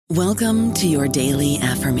Welcome to your daily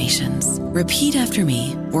affirmations. Repeat after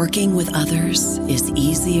me. Working with others is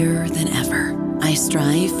easier than ever. I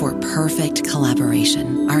strive for perfect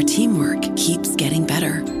collaboration. Our teamwork keeps getting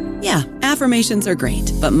better. Yeah, affirmations are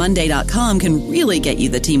great, but Monday.com can really get you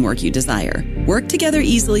the teamwork you desire. Work together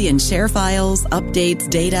easily and share files, updates,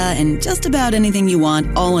 data, and just about anything you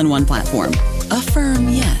want all in one platform. Affirm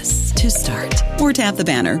yes to start, or tap the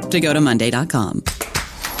banner to go to Monday.com.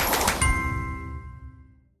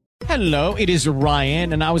 Hello, it is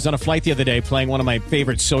Ryan, and I was on a flight the other day playing one of my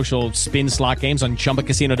favorite social spin slot games on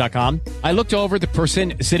ChumbaCasino.com. I looked over at the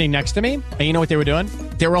person sitting next to me, and you know what they were doing?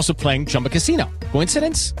 They were also playing Chumba Casino.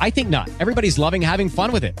 Coincidence? I think not. Everybody's loving having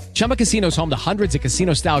fun with it. Chumba Casino is home to hundreds of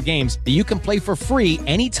casino-style games that you can play for free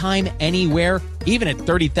anytime, anywhere, even at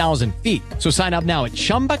 30,000 feet. So sign up now at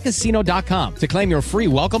ChumbaCasino.com to claim your free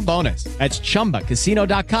welcome bonus. That's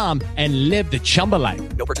ChumbaCasino.com and live the Chumba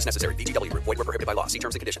life. No purchase necessary. VGW. Void where prohibited by law. See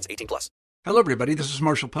terms and conditions. 18+. Hello, everybody. This is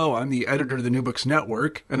Marshall Poe. I'm the editor of the New Books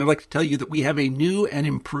Network, and I'd like to tell you that we have a new and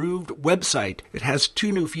improved website. It has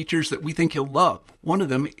two new features that we think you'll love. One of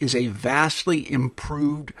them is a vastly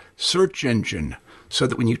improved search engine, so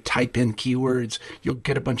that when you type in keywords, you'll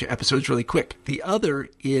get a bunch of episodes really quick. The other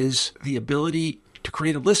is the ability to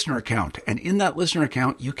create a listener account. And in that listener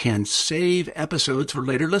account, you can save episodes for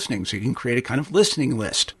later listening. So you can create a kind of listening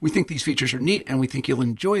list. We think these features are neat, and we think you'll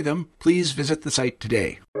enjoy them. Please visit the site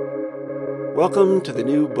today. Welcome to the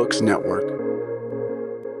New Books Network.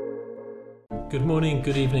 Good morning,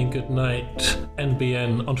 good evening, good night,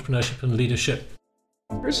 NBN, Entrepreneurship and Leadership.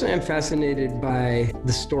 Personally, I'm fascinated by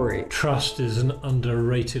the story. Trust is an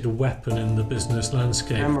underrated weapon in the business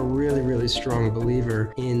landscape. I'm a really, really strong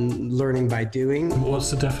believer in learning by doing.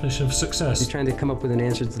 What's the definition of success? You're trying to come up with an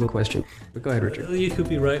answer to the question. But go ahead, Richard. You could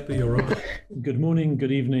be right, but you're wrong. Good morning,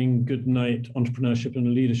 good evening, good night, Entrepreneurship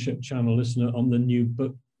and Leadership channel listener on the New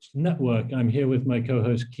Books Network. I'm here with my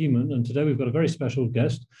co-host Keeman, and today we've got a very special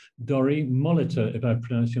guest, Dori Molitor, if I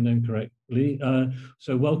pronounced your name correctly.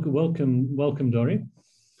 So welcome, Dori.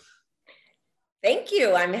 Thank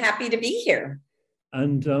you. I'm happy to be here.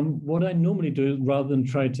 And what I normally do, rather than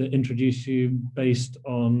try to introduce you based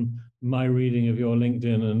on my reading of your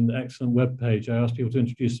LinkedIn and excellent webpage, I ask people to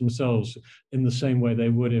introduce themselves in the same way they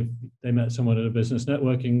would if they met someone at a business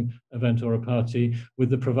networking event or a party, with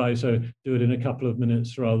the proviso, do it in a couple of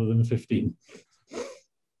minutes rather than 15.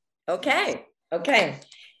 Okay.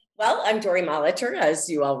 Well, I'm Dori Molitor, as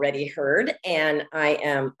you already heard, and I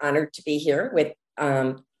am honored to be here with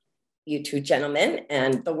you two gentlemen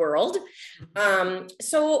and the world.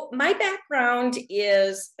 So my background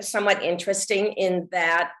is somewhat interesting in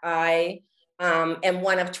that I am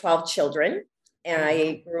one of 12 children. And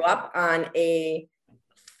I grew up on a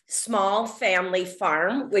small family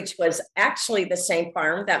farm, which was actually the same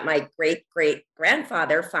farm that my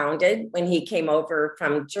great-great-grandfather founded when he came over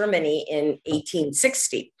from Germany in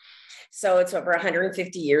 1860. So it's over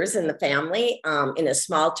 150 years in the family, in a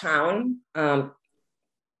small town,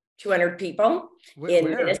 200 people in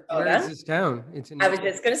Minnesota. Where is this town? I was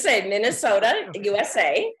just going to say Minnesota,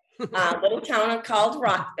 USA, a little town called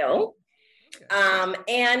Rockville.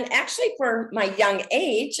 And actually for my young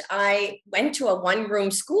age, I went to a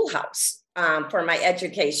one-room schoolhouse for my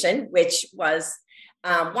education, which was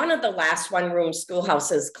one of the last one-room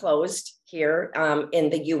schoolhouses closed here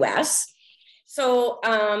in the US. So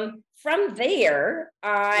from there,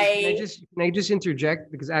 Can I just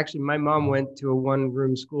interject? Because actually my mom went to a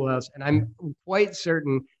one-room schoolhouse, and I'm quite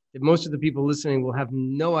certain that most of the people listening will have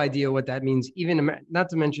no idea what that means, even not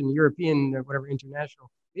to mention European or whatever, international,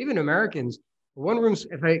 even Americans. A one-room,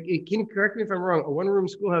 can correct me if I'm wrong, a one-room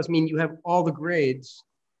schoolhouse means you have all the grades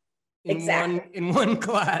in one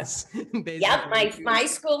class. Basically. Yep, my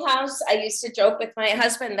schoolhouse, I used to joke with my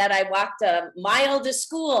husband that I walked a mile to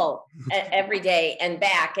school every day and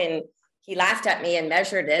back, and he laughed at me and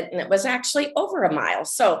measured it, and it was actually over a mile.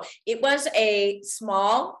 So it was a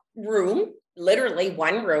small room, literally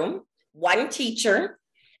one room, one teacher.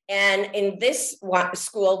 And in this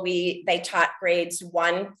school, they taught grades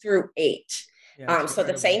 1 through 8. Yeah, so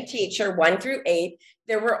the same teacher, 1 through 8.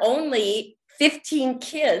 There were only 15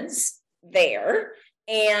 kids there.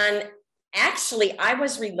 And actually, I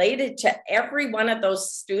was related to every one of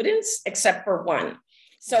those students except for one.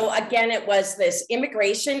 So again, it was this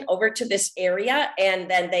immigration over to this area, and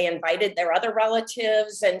then they invited their other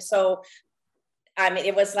relatives. And so,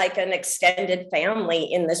 it was like an extended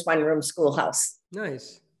family in this one-room schoolhouse.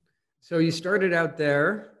 Nice. So you started out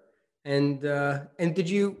there, and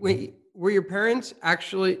were your parents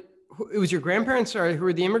actually, it was your grandparents, sorry, who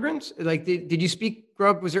were the immigrants? Like, did you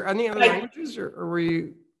grow up, was there any other languages, or were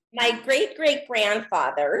you? My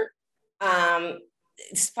great-great-grandfather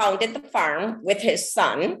founded the farm with his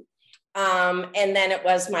son. And then it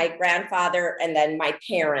was my grandfather and then my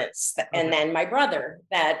parents and then my brother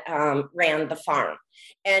that ran the farm.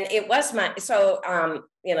 And it was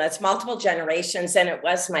it's multiple generations. And it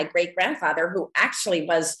was my great grandfather who actually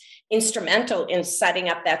was instrumental in setting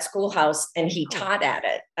up that schoolhouse, and he taught at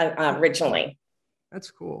it originally.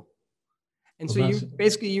 That's cool. And so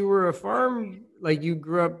you were a farm, like you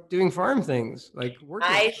grew up doing farm things, like working.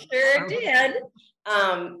 I sure did.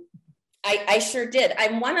 I sure did.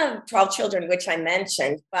 I'm one of 12 children, which I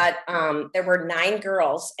mentioned, but there were 9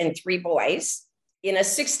 girls and 3 boys in a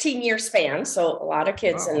 16-year span. So a lot of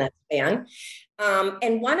kids in that span.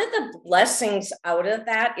 And one of the blessings out of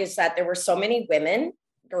that is that there were so many women,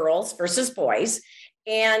 girls versus boys.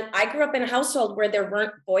 And I grew up in a household where there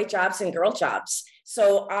weren't boy jobs and girl jobs.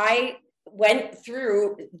 So I went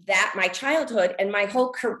through that, my childhood and my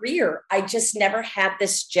whole career. I just never had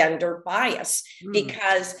this gender bias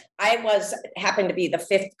because I happened to be the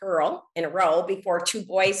 5th girl in a row before 2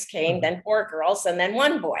 boys came, then 4 girls, and then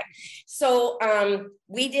 1 boy. So there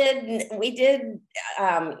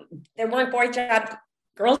weren't boy jobs,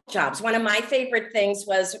 girl jobs. One of my favorite things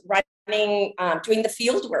was running, doing the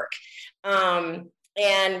field work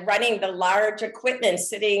and running the large equipment,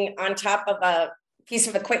 sitting on top of a piece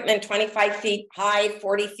of equipment 25 feet high,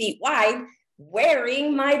 40 feet wide,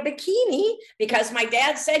 wearing my bikini because my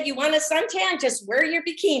dad said, you want a suntan, just wear your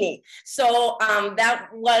bikini. So that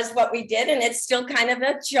was what we did. And it's still kind of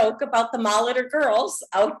a joke about the Molitor girls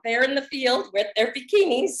out there in the field with their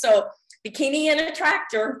bikinis. So bikini and a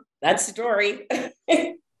tractor, that's the story.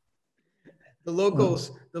 The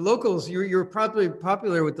locals, you're probably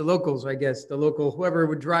popular with the locals, I guess. The local, whoever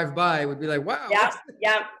would drive by would be like, wow.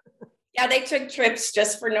 Yeah, they took trips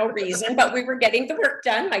just for no reason, but we were getting the work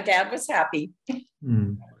done. My dad was happy.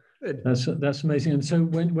 Good. That's amazing. And so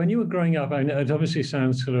when you were growing up, I know it obviously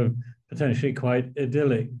sounds sort of potentially quite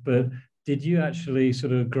idyllic, but did you actually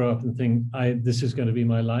sort of grow up and think, this is going to be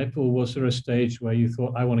my life? Or was there a stage where you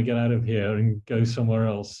thought, I want to get out of here and go somewhere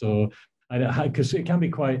else? Or because it can be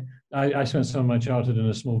quite, I spent some of my childhood in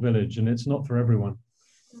a small village and it's not for everyone.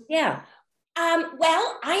 Yeah.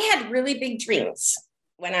 Well, I had really big dreams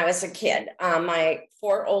when I was a kid. My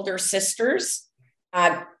 4 older sisters,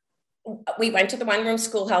 we went to the one-room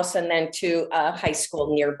schoolhouse and then to a high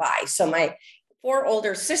school nearby. So my 4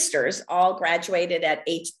 older sisters all graduated at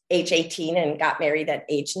age 18 and got married at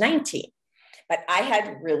age 19. But I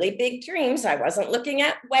had really big dreams. I wasn't looking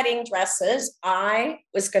at wedding dresses. I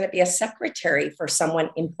was going to be a secretary for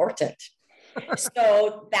someone important.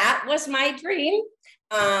 So that was my dream.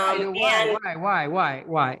 Why?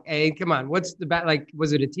 Hey, come on. What's the like?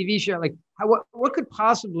 Was it a TV show? Like, what could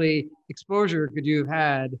possibly exposure could you have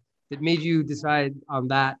had that made you decide on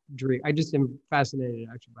that dream? I just am fascinated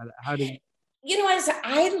actually by that. How did as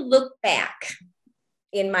I look back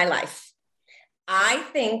in my life, I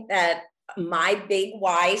think that my big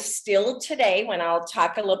why still today, when I'll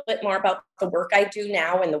talk a little bit more about the work I do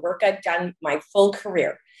now and the work I've done my full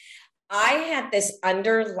career, I had this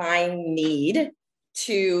underlying need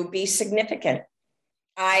to be significant.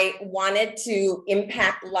 I wanted to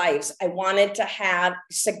impact lives. I wanted to have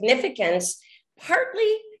significance,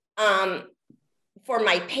 partly for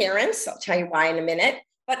my parents. I'll tell you why in a minute,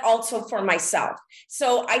 but also for myself.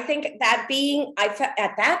 So I think that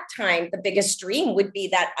at that time, the biggest dream would be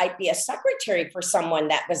that I'd be a secretary for someone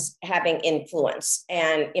that was having influence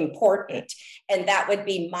and important. And that would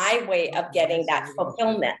be my way of getting that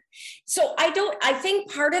fulfillment. So I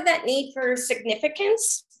think part of that need for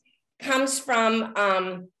significance comes from,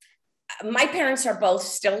 my parents are both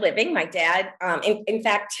still living. My dad, in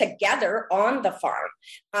fact, together on the farm.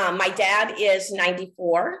 My dad is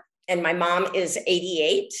 94. And my mom is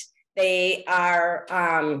 88. They are,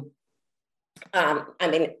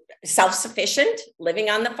 self-sufficient, living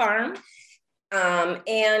on the farm.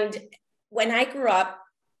 And when I grew up,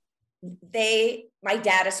 my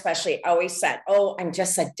dad especially always said, oh, I'm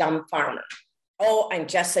just a dumb farmer. Oh, I'm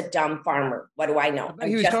just a dumb farmer. What do I know?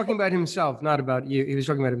 He was talking about himself, not about you. He was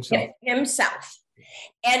talking about himself. Himself.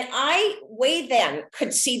 And I way then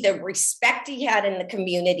could see the respect he had in the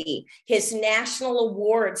community, his national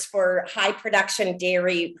awards for high production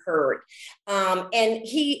dairy herd. And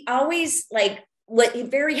he always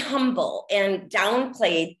very humble and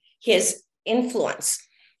downplayed his influence.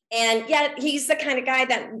 And yet he's the kind of guy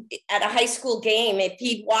that at a high school game, if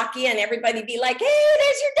he'd walk in, everybody'd be like, hey,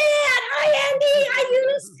 there's your dad. Hi, Andy. Hi,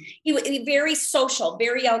 Eunice. He was very social,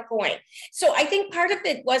 very outgoing. So I think part of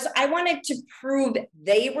it was I wanted to prove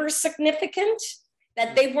they were significant,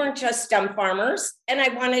 that they weren't just dumb farmers. And I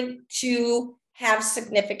wanted to have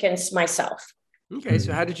significance myself. Okay.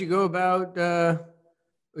 So how did you go about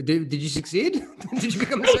Did you succeed? Did you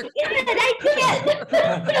become the secretary?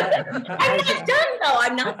 I did. I'm not done, though.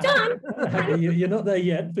 I'm not done. You're not there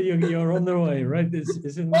yet, but you're on the way, right?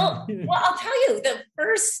 Well, I'll tell you, the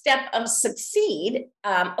first step of succeed.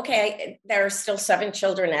 There are still 7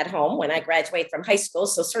 children at home when I graduate from high school,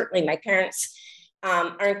 so certainly my parents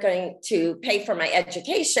aren't going to pay for my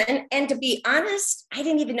education. And to be honest, I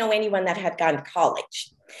didn't even know anyone that had gone to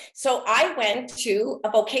college. So I went to a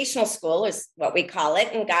vocational school, is what we call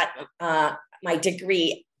it, and got my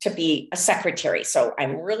degree to be a secretary. So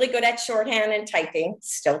I'm really good at shorthand and typing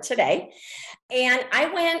still today. And I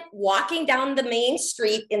went walking down the main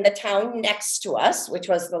street in the town next to us, which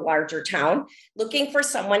was the larger town, looking for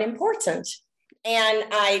someone important. And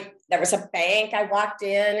there was a bank. I walked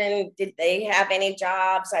in, and did they have any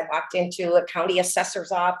jobs? I walked into a county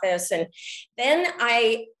assessor's office. And then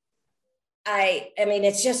I mean,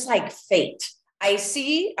 it's just like fate. I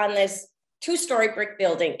see on this 2-story brick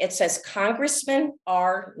building, it says Congressman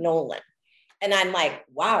R. Nolan. And I'm like,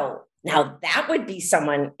 wow, now that would be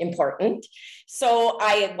someone important. So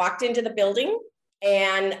I walked into the building,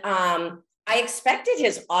 and I expected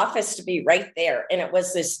his office to be right there. And it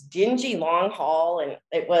was this dingy long hall, and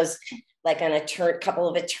it was like couple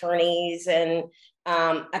of attorneys and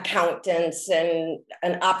accountants and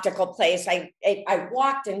an optical place. I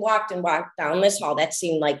walked down this hall that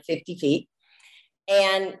seemed like 50 feet,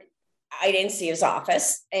 and I didn't see his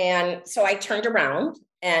office. And so I turned around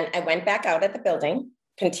and I went back out at the building,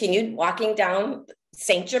 continued walking down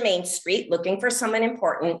St. Germain Street, looking for someone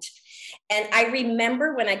important. And I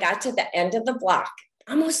remember when I got to the end of the block,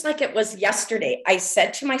 almost like it was yesterday, I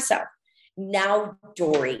said to myself, now,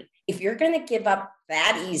 Dory, if you're going to give up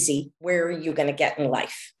that easy, where are you going to get in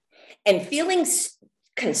life? And feeling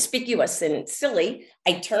conspicuous and silly,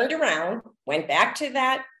 I turned around, went back to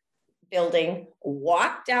that building,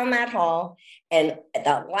 walked down that hall, and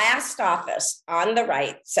the last office on the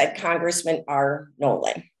right said Congressman R.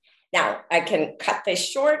 Nolan. Now, I can cut this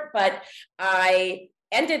short, but I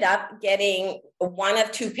ended up getting one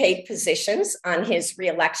of 2 paid positions on his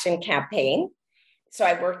reelection campaign. So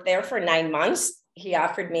I worked there for 9 months. He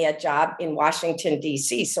offered me a job in Washington,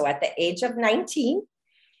 D.C. So at the age of 19,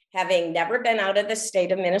 having never been out of the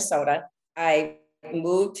state of Minnesota, I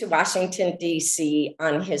moved to Washington, D.C.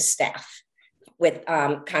 on his staff with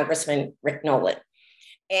Congressman Rick Nolan.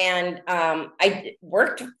 And I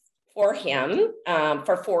worked for him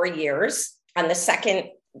for 4 years. On the second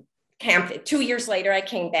campaign, 2 years later, I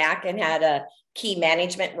came back and had a key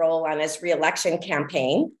management role on his reelection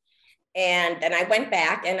campaign. And then I went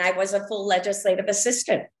back and I was a full legislative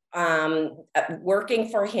assistant, working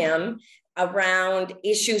for him around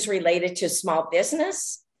issues related to small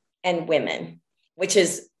business and women, which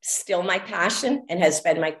is still my passion and has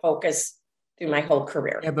been my focus through my whole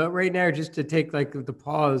career. Yeah, but right now, just to take like the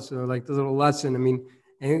pause or like the little lesson, I mean,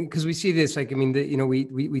 and because we see this, like, I mean,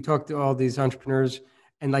 we talk to all these entrepreneurs,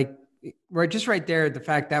 and like, right there, the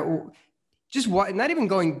fact that just not even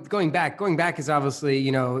going back is obviously,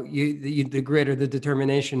 the grit or the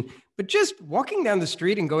determination, but just walking down the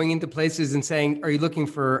street and going into places and saying, are you looking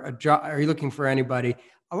for a job? Are you looking for anybody?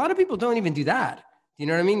 A lot of people don't even do that. You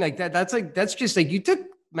know what I mean? Like that's just like, you took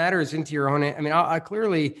matters into your own. I mean, I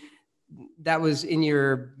clearly that was in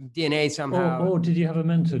your DNA somehow. Or did you have a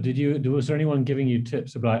mentor? Was there anyone giving you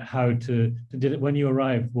tips about how did it when you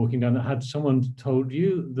arrived walking down? Had someone told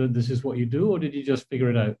you that this is what you do, or did you just figure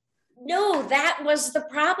it out? No, that was the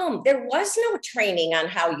problem. There was no training on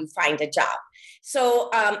how you find a job. So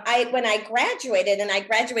when I graduated, and I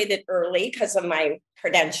graduated early because of my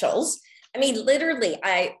credentials, I mean, literally,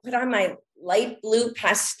 I put on my light blue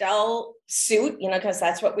pastel suit, because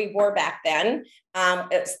that's what we wore back then.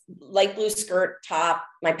 It's light blue skirt, top,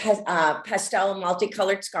 my pastel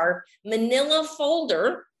multicolored scarf, manila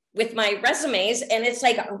folder with my resumes. And it's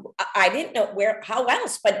like, I didn't know how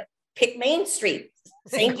else, but pick Main Street.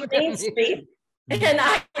 St. Main Street, and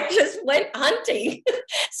I just went hunting.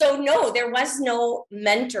 So no, there was no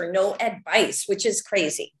mentor, no advice, which is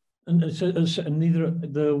crazy. And so neither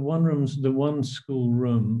the one school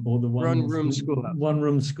room or the one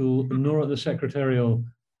room school, nor at the secretarial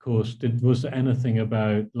course was there anything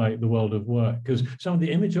about like the world of work? Because some of the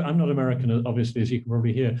image I'm not American, obviously, as you can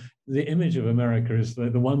probably hear. The image of America is the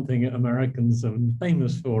one thing Americans are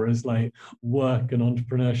famous for is like work and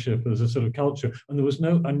entrepreneurship as a sort of culture. And there was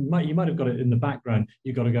you might have got it in the background.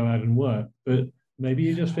 You got to go out and work, but maybe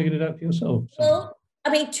you just figured it out for yourself. So. Well, I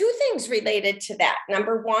mean, 2 things related to that.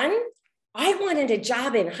 Number one, I wanted a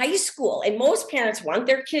job in high school, and most parents want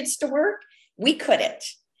their kids to work. We couldn't.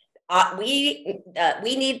 They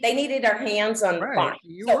needed our hands on the farm.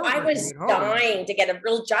 So I was dying to get a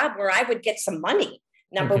real job where I would get some money.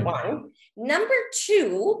 Number Okay. one. Number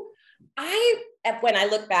two, when I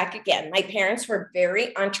look back again, my parents were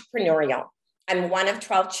very entrepreneurial. I'm one of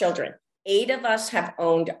 12 children. 8 of us have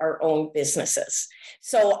owned our own businesses.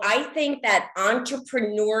 So I think that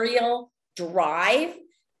entrepreneurial drive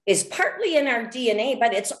is partly in our DNA,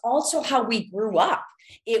 but it's also how we grew up.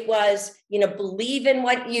 It was, believe in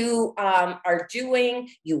what you are doing,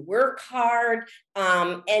 you work hard,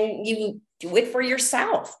 and you do it for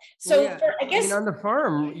yourself. So I guess on the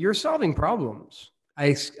farm, you're solving problems.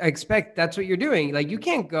 I expect that's what you're doing. Like, you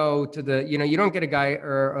can't go to the, you don't get a guy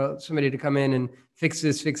or somebody to come in and fix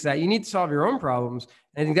this, fix that. You need to solve your own problems.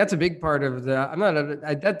 And I think that's a big part of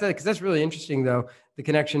because that's really interesting, though, the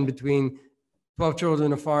connection between 12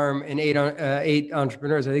 children, a farm, and eight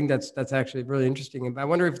entrepreneurs. I think that's actually really interesting. And I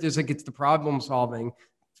wonder if there's it's the problem solving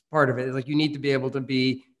part of it. Like, you need to be able to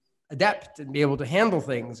be adept and be able to handle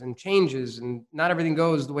things and changes, and not everything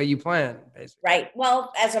goes the way you plan, basically. Right.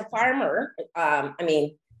 Well, as a farmer,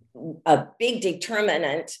 a big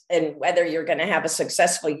determinant in whether you're going to have a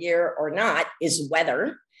successful year or not is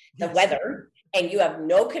weather, and you have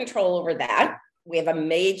no control over that. We have a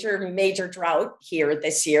major drought here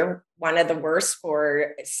this year, one of the worst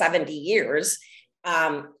for 70 years.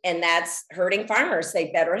 And that's hurting farmers.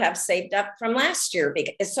 They better have saved up from last year.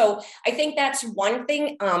 So I think that's one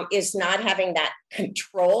thing, is not having that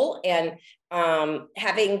control and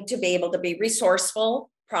having to be able to be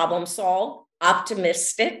resourceful, problem solve,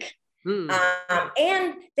 optimistic. And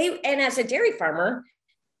as a dairy farmer,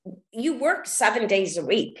 you work 7 days a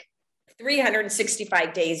week,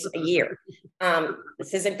 365 days a year.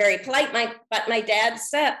 This isn't very polite, but my dad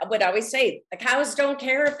would always say, the cows don't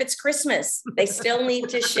care if it's Christmas. They still need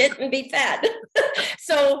to shit and be fed.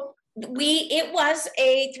 So it was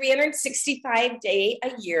a 365 day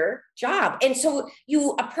a year job. And so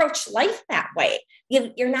you approach life that way.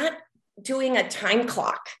 You're not doing a time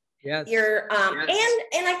clock. Yes.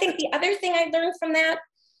 And I think the other thing I learned from that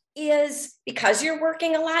is, because you're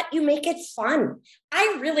working a lot, you make it fun.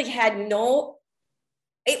 I really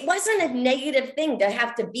it wasn't a negative thing to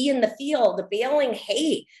have to be in the field baling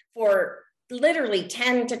hay for literally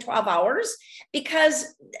 10 to 12 hours,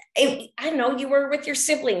 because you were with your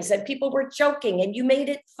siblings and people were joking and you made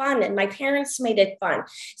it fun, and my parents made it fun.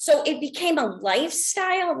 So it became a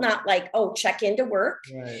lifestyle, not like, check into work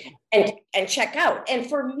and check out. And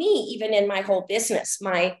for me, even in my whole business,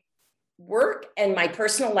 my work and my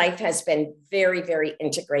personal life has been very, very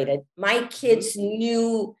integrated. My kids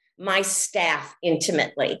knew my staff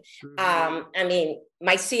intimately.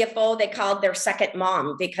 My CFO, they called their second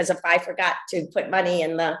mom, because if I forgot to put money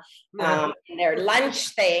in in their lunch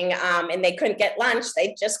thing, and they couldn't get lunch,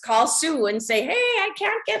 they'd just call Sue and say, "Hey, I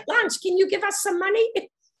can't get lunch. Can you give us some money?"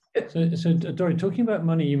 So Dori, talking about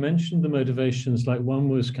money, you mentioned the motivations. Like, one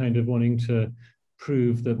was kind of wanting to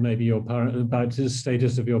prove that maybe about the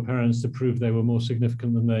status of your parents, to prove they were more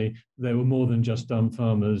significant than they were more than just dumb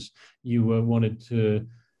farmers. You wanted to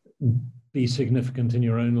be significant in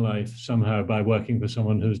your own life somehow by working for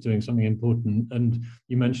someone who's doing something important. And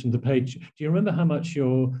you mentioned the pay. Do you remember how much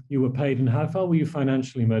you were paid, and how far were you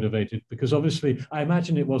financially motivated? Because obviously, I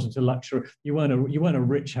imagine it wasn't a luxury. You weren't a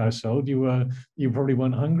rich household. You probably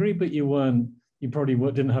weren't hungry, but you probably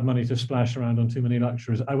didn't have money to splash around on too many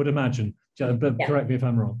luxuries, I would imagine. But correct me if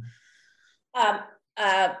I'm wrong.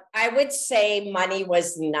 I would say money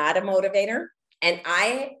was not a motivator. And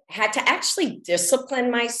I had to actually discipline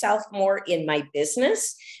myself more in my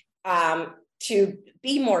business, to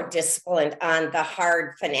be more disciplined on the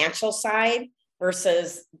hard financial side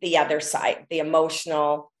versus the other side, the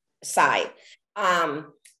emotional side.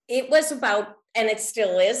 It was about, and it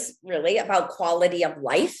still is really about, quality of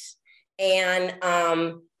life. And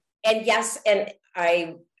yes, and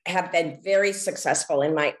I have been very successful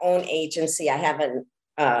in my own agency. I haven't,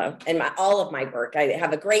 in all of my work, I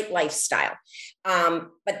have a great lifestyle.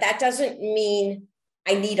 But that doesn't mean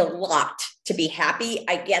I need a lot to be happy.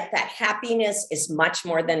 I get that happiness is much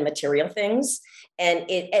more than material things. And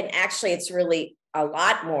actually it's really a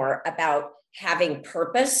lot more about having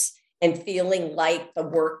purpose and feeling like the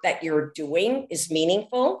work that you're doing is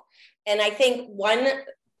meaningful. And I think one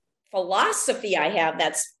philosophy I have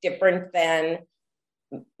that's different than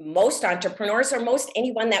most entrepreneurs or most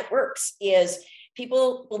anyone that works is,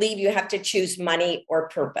 people believe you have to choose money or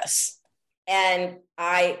purpose. And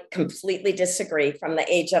I completely disagree. From the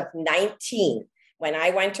age of 19, when I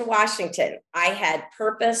went to Washington, I had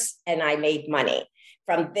purpose and I made money.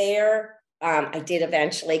 From there, I did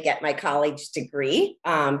eventually get my college degree.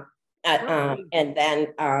 And then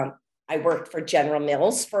I worked for General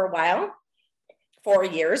Mills for a while, 4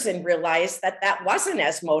 years and realized that that wasn't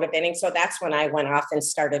as motivating. So that's when I went off and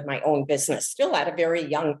started my own business, still at a very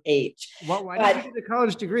young age. Why did you get the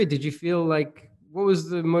college degree? Did you feel like, what was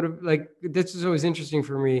the motive? Like, this is always interesting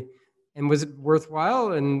for me. And was it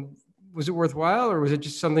worthwhile? And was it worthwhile, or was it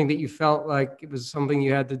just something that you felt like it was something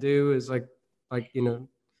you had to do? Is like, you know?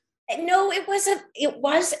 No, it was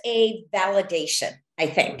a validation, I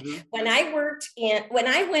think. Mm-hmm. When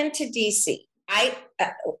I went to DC,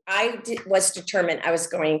 was determined I was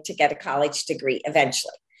going to get a college degree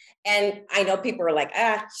eventually. And I know people were like,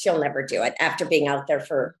 she'll never do it after being out there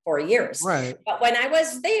for 4 years. Right. But when I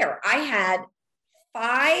was there, I had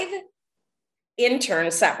 5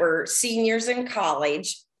 interns that were seniors in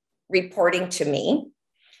college reporting to me.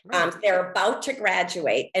 They're about to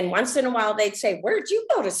graduate. And once in a while they'd say, where'd you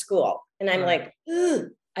go to school? And I'm like,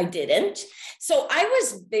 I didn't. So I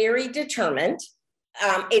was very determined.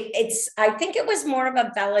 I think it was more of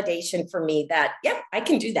a validation for me that, yep, I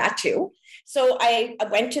can do that too. So I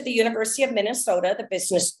went to the University of Minnesota, the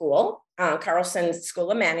business school, Carlson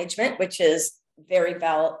School of Management, which is very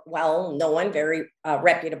well known, very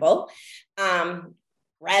reputable.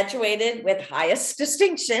 Graduated with highest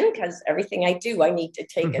distinction because everything I do, I need to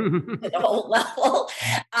take it to the whole level.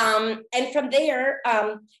 And from there,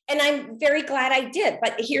 and I'm very glad I did.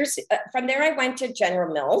 But from there, I went to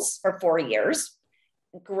General Mills for 4 years.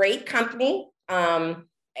 Great company. And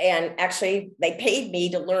actually, they paid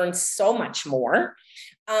me to learn so much more.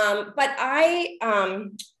 But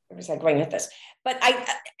where was I going with this? But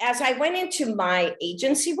as I went into my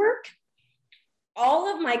agency work,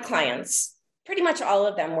 all of my clients, pretty much all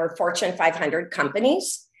of them, were Fortune 500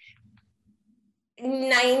 companies.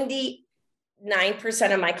 99%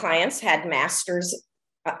 of my clients had masters,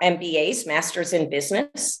 MBAs, masters in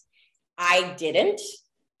business. I didn't.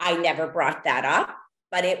 I never brought that up,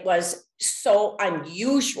 but it was so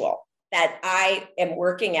unusual that I am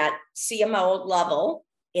working at CMO level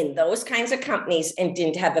in those kinds of companies and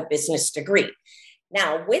didn't have a business degree.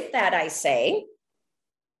 Now, with that, I say,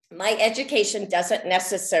 my education doesn't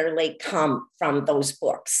necessarily come from those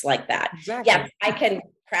books like that. Exactly. Yeah, I can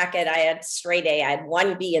crack it. I had straight A. I had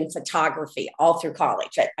 1B in photography all through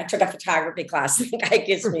college. I took a photography class. I think that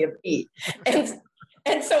gives me a B.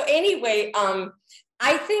 And so anyway,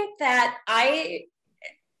 I think that I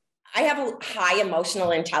have a high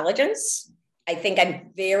emotional intelligence. I think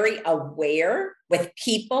I'm very aware with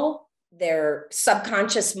people, their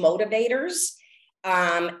subconscious motivators,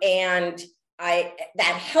 and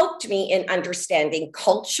that helped me in understanding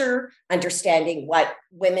culture, understanding what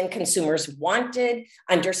women consumers wanted,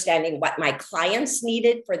 understanding what my clients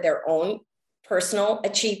needed for their own personal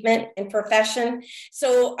achievement and profession.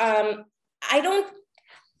 So I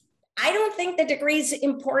don't think the degree is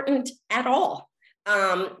important at all.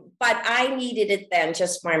 But I needed it then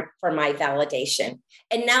just for my validation.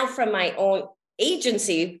 And now from my own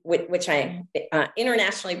agency, which I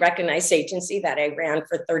internationally recognized agency that I ran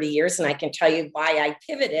for 30 years, and I can tell you why I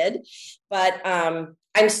pivoted, but I'm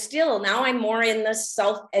more in the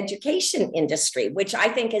self-education industry, which I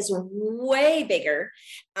think is way bigger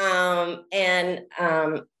and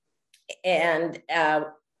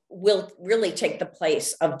will really take the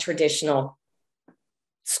place of traditional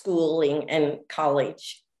schooling and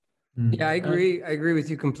college. Yeah, I agree. I agree with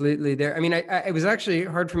you completely there. I mean, it was actually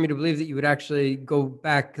hard for me to believe that you would actually go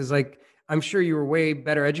back because, like, I'm sure you were way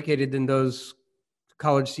better educated than those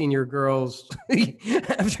college senior girls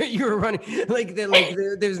after you were running.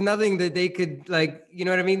 There's nothing that they could, like, you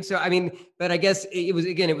know what I mean? So, I mean, but I guess it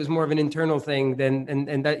was more of an internal thing than,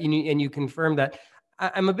 and that you confirmed that.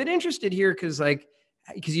 I'm a bit interested here because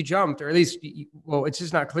you jumped, or at least, it's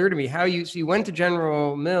just not clear to me how you went to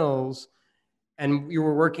General Mills. And you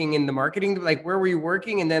were working in the marketing, like, where were you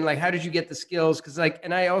working? And then, like, how did you get the skills? Because, like,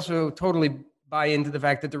 and I also totally buy into the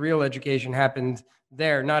fact that the real education happened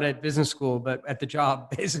there, not at business school, but at the job,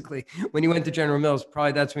 basically. When you went to General Mills,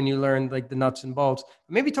 probably that's when you learned, like, the nuts and bolts.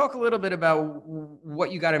 Maybe talk a little bit about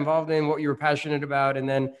what you got involved in, what you were passionate about, and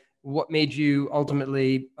then what made you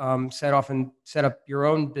ultimately set off and set up your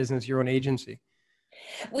own business, your own agency.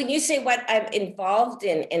 When you say what I'm involved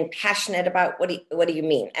in and passionate about, what do you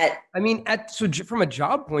mean? From a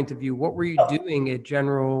job point of view, what were you doing at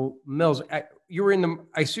General Mills? I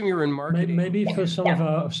assume you were in marketing. Maybe for some of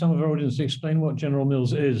our audience, explain what General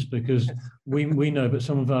Mills is, because we know, but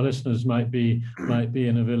some of our listeners might be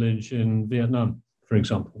in a village in Vietnam, for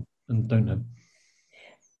example, and don't know.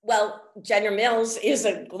 Well, General Mills is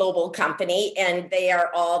a global company, and they are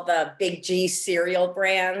all the Big G cereal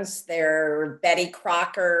brands. They're Betty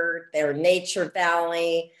Crocker, they're Nature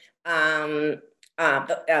Valley, Yoplait,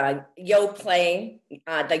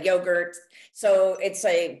 the yogurt. So it's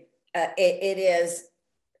a it is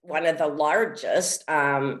one of the largest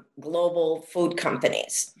global food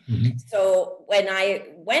companies. Mm-hmm. So when I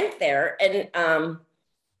went there, and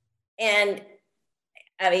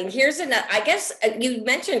I mean, here's another, I guess you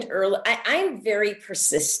mentioned earlier, I'm very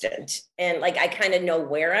persistent, and like, I kind of know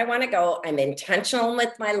where I want to go. I'm intentional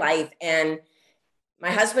with my life. And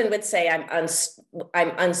my husband would say I'm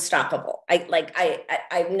unstoppable.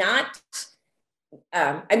 I'm not,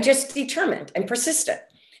 I'm just determined and persistent.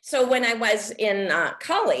 So when I was in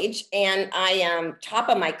college, and I am top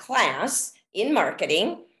of my class in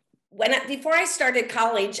marketing, before I started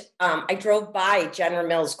college, I drove by General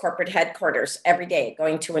Mills corporate headquarters every day,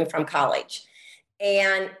 going to and from college.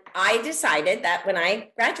 And I decided that when I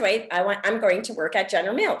graduate, I'm going to work at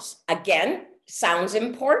General Mills. Again, sounds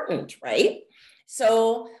important, right?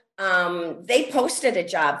 So they posted a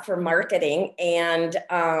job for marketing, and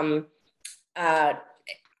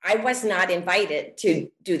I was not invited to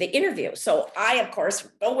do the interview. So I, of course,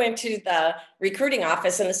 go into the recruiting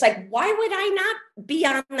office, and it's like, why would I not be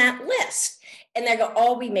on that list? And they go,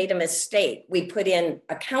 oh, we made a mistake. We put in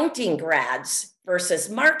accounting grads versus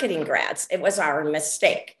marketing grads. It was our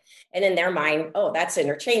mistake. And in their mind, oh, that's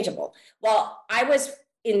interchangeable. Well, I was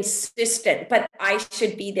insistent, but I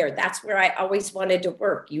should be there. That's where I always wanted to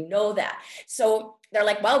work. You know that. So they're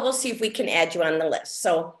like, well, we'll see if we can add you on the list.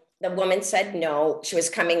 So the woman said no. She was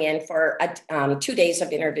coming in for 2 days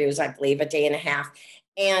of interviews, I believe, a day and a half.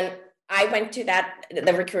 And I went to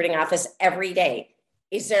the recruiting office every day.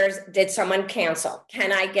 Did someone cancel?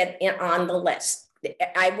 Can I get on the list?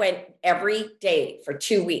 I went every day for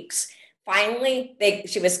 2 weeks. Finally,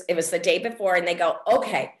 it was the day before, and they go,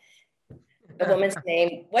 okay. The woman's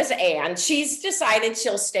name was Anne. She's decided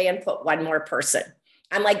she'll stay and put one more person.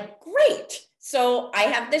 I'm like, great. So I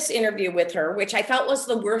have this interview with her, which I felt was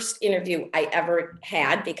the worst interview I ever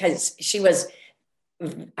had, because she was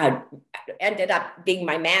ended up being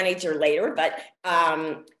my manager later, but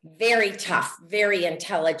very tough, very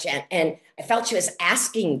intelligent. And I felt she was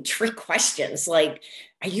asking trick questions like,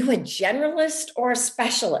 are you a generalist or a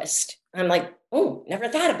specialist? I'm like, oh, never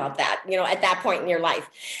thought about that, at that point in your life.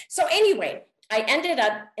 So anyway, I ended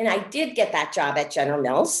up, and I did get that job at General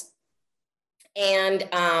Mills. And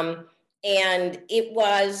it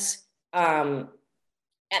was, and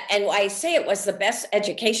I say it was the best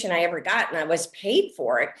education I ever got, and I was paid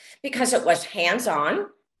for it because it was hands-on,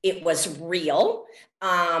 it was real.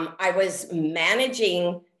 I was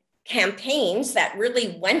managing campaigns that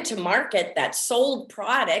really went to market, that sold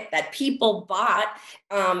product that people bought.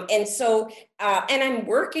 And I'm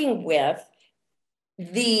working with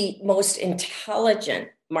the most intelligent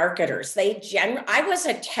marketers. I was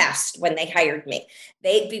a test when they hired me.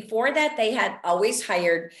 Before that, they had always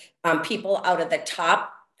hired people out of the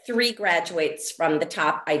top 3 graduates from the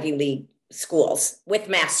top Ivy League schools with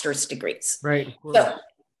master's degrees. Right. So,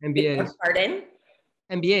 MBAs. Pardon?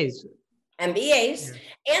 MBAs. MBAs,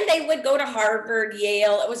 yeah. And they would go to Harvard,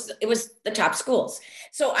 Yale. It was the top schools.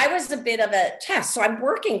 So I was a bit of a test. So I'm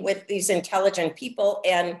working with these intelligent people,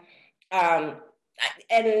 and I'm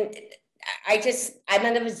an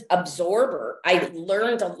absorber. I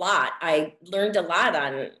learned a lot. I learned a lot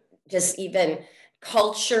on just even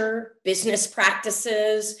culture, business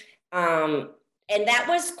practices. And that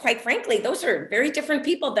was, quite frankly, those are very different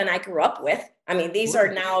people than I grew up with. I mean, these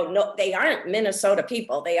are now, they aren't Minnesota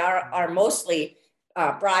people. They are mostly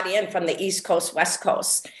brought in from the East Coast, West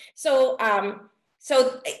Coast. So I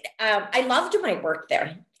loved my work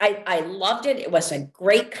there. I loved it. It was a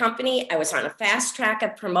great company. I was on a fast track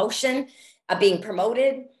of promotion, being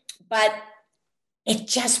promoted, but it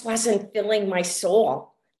just wasn't filling my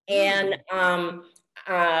soul. And I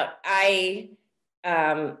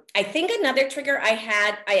think another trigger I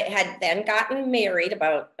had then gotten married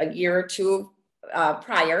about a year or two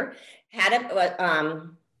prior, I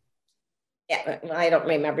don't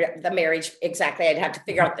remember the marriage exactly. I'd have to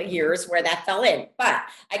figure out the years where that fell in. But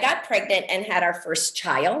I got pregnant and had our first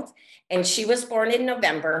child, and she was born in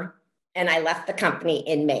November, and I left the company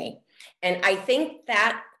in May. And I think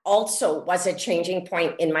that also was a changing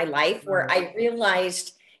point in my life where I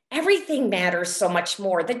realized everything matters so much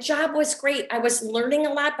more. The job was great. I was learning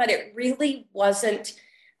a lot, but it really wasn't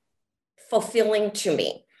fulfilling to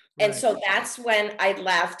me. And so that's when I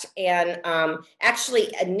left, and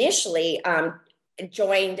actually initially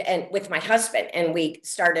joined with my husband, and we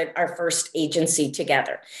started our first agency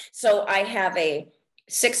together. So I have a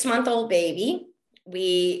 6-month-old baby.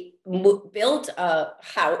 We built a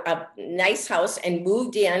nice house and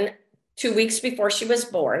moved in 2 weeks before she was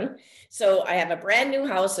born. So I have a brand new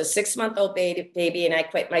house, a 6-month-old baby, and I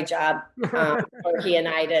quit my job for he and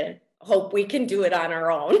I to hope we can do it on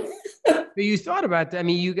our own. But you thought about that. I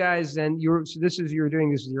mean, you guys, and you were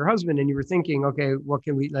doing this with your husband, and you were thinking, okay, what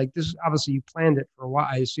can we, like, this, obviously you planned it for a while.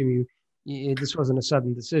 I assume this wasn't a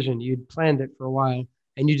sudden decision. You'd planned it for a while,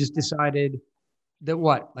 and you just decided that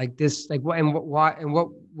what, like this, like what, and what, why, and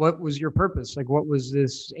what was your purpose? Like, what was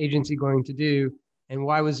this agency going to do? And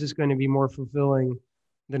why was this going to be more fulfilling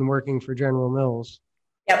than working for General Mills?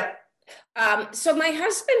 Yep. So my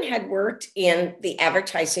husband had worked in the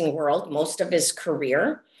advertising world most of his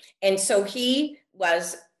career. And so he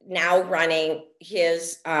was now running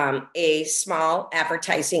his a small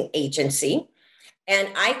advertising agency. And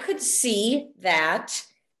I could see that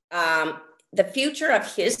the future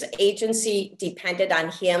of his agency depended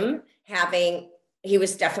on him he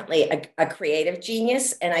was definitely a creative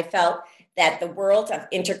genius. And I felt that the world of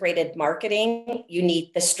integrated marketing, you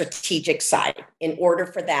need the strategic side in order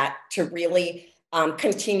for that to really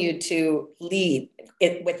continue to lead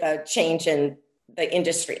it with a change in the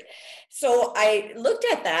industry. So I looked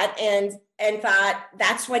at that and thought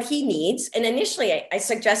that's what he needs. And initially I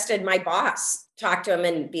suggested my boss talk to him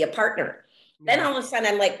and be a partner. Then all of a sudden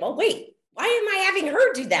I'm like, well, wait, why am I having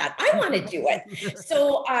her do that? I want to do it.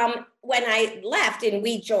 So when I left and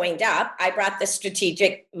we joined up, I brought the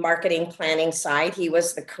strategic marketing planning side. He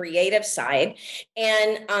was the creative side.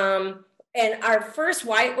 And our first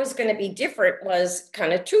why it was going to be different was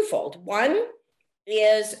kind of twofold. One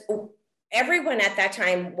is everyone at that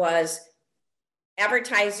time was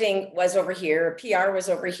advertising was over here, PR was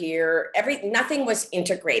over here, nothing was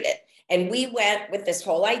integrated. And we went with this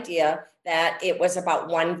whole idea that it was about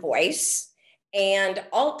one voice and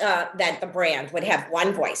all that the brand would have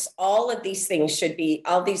one voice. All of these things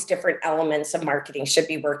all these different elements of marketing should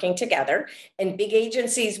be working together. And big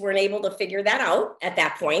agencies weren't able to figure that out at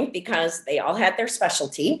that point because they all had their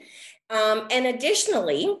specialty. And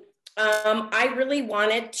additionally, I really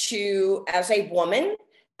wanted to, as a woman,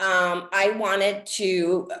 I wanted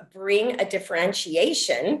to bring a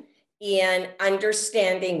differentiation in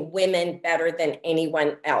understanding women better than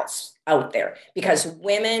anyone else out there, because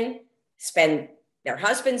women spend their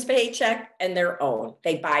husband's paycheck and their own.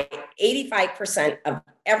 They buy 85% of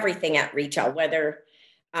everything at retail, whether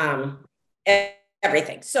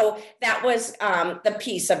everything. So that was the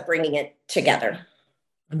piece of bringing it together.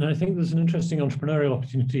 And I think there's an interesting entrepreneurial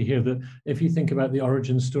opportunity here that if you think about the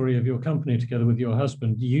origin story of your company together with your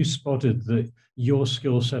husband, you spotted that your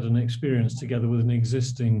skill set and experience together with an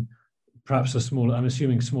existing, perhaps I'm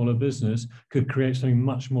assuming smaller business, could create something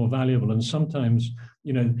much more valuable. And sometimes,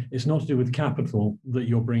 it's not to do with capital that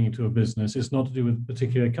you're bringing to a business. It's not to do with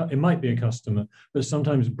it might be a customer, but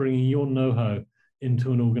sometimes bringing your know-how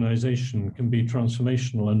into an organization can be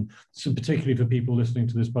transformational. And so particularly for people listening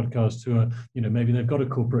to this podcast who are, maybe they've got a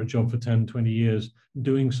corporate job for 10, 20 years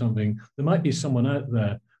doing something, there might be someone out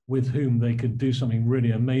there with whom they could do something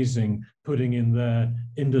really amazing, putting in their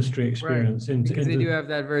industry experience. Right. Because they do have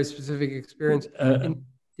that very specific experience.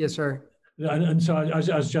 Yes, sir. And so I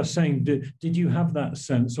was just saying, did you have that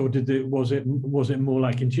sense, or was it more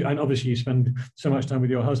like and obviously you spend so much time with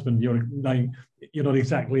your husband, you're not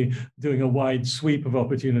exactly doing a wide sweep of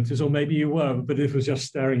opportunities, or maybe you were, but it was just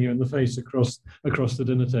staring you in the face across the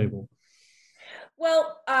dinner table.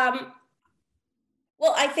 Well,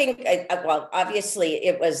 I think obviously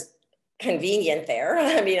it was convenient there.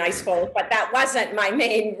 I mean, I suppose, but that wasn't my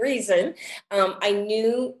main reason. I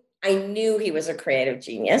knew he was a creative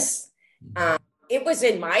genius. It was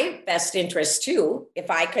in my best interest too,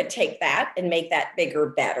 if I could take that and make that bigger,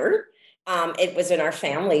 better. It was in our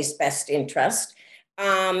family's best interest.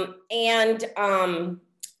 What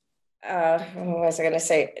was I going to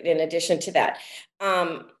say in addition to that?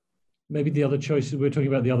 Maybe the other choices, we're talking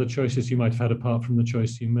about the other choices you might have had apart from the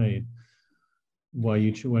choice you made, why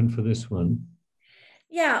you went for this one.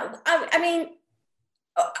 Yeah, I mean,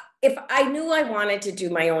 if I knew I wanted to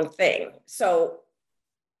do my own thing, so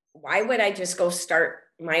why would I just go start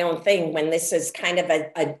my own thing when this is kind of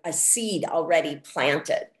a seed already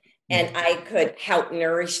planted and I could help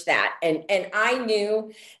nourish that? And I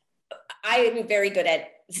knew I am very good at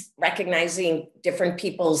recognizing different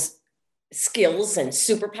people's skills and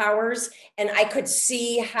superpowers. And I could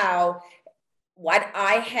see how what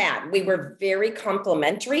I had, we were very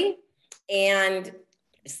complementary, and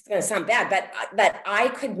it's going to sound bad, but I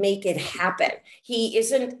could make it happen.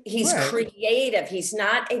 He's right. Creative. He's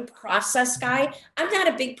not a process guy. I'm not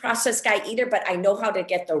a big process guy either, but I know how to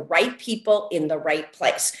get the right people in the right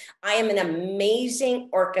place. I am an amazing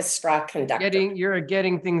orchestra conductor. You're a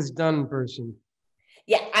getting things done person.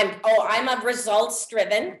 Yeah, I'm a results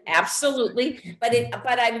driven, absolutely. But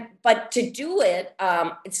to do it,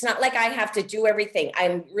 it's not like I have to do everything.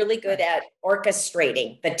 I'm really good at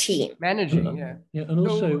orchestrating the team. Managing, yeah. Yeah, and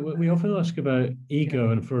also we often ask about ego,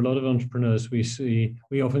 and for a lot of entrepreneurs, we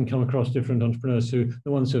often come across different entrepreneurs who,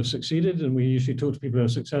 the ones who have succeeded, and we usually talk to people who are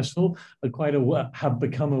successful, are have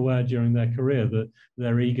become aware during their career that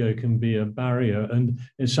their ego can be a barrier. And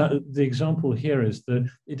the example here is that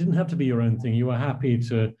it didn't have to be your own thing. You were happy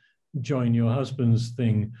to join your husband's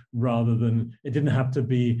thing rather than, it didn't have to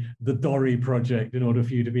be the Dory project in order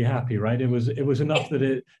for you to be happy, right? It was enough that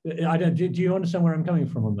do you understand where I'm coming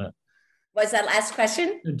from on that? Was that last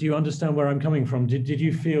question? Do you understand where I'm coming from? Did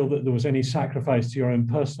you feel that there was any sacrifice to your own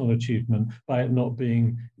personal achievement by it not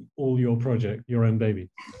being all your project, your own baby?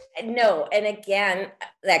 No. And again,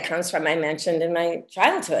 that comes from, I mentioned in my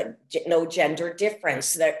childhood, no gender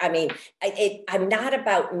difference. I'm not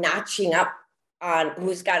about notching up on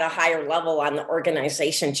who's got a higher level on the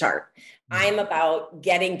organization chart. I'm about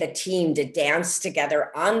getting the team to dance together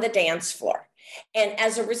on the dance floor. And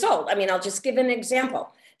as a result, I'll just give an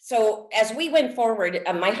example. So as we went forward,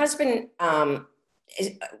 my husband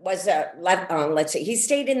he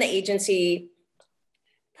stayed in the agency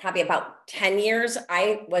probably about 10 years.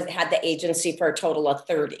 I had the agency for a total of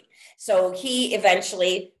 30. So he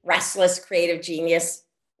eventually, restless creative genius,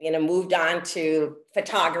 moved on to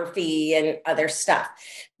photography and other stuff.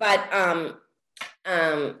 But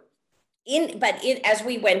as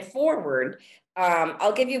we went forward,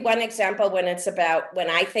 I'll give you one example when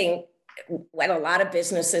I think what a lot of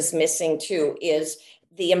business is missing too is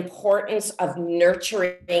the importance of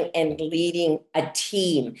nurturing and leading a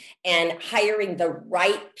team and hiring the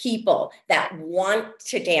right people that want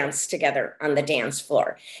to dance together on the dance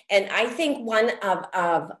floor. And I think one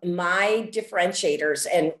of my differentiators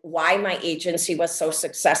and why my agency was so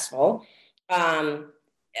successful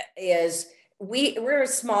is we're a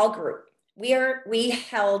small group. We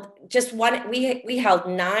held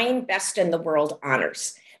 9 best in the world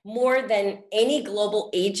honors, more than any global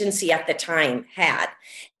agency at the time had.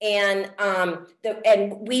 And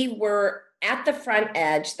we were at the front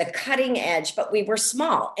edge, the cutting edge, but we were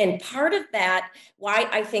small. And part of that, why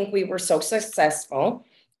I think we were so successful,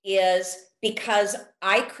 is because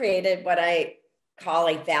I created what I call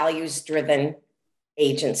a values-driven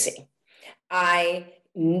agency. I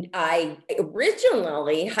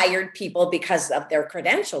originally hired people because of their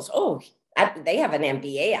credentials. Oh, they have an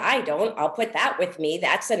MBA. I don't. I'll put that with me.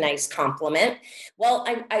 That's a nice compliment. Well,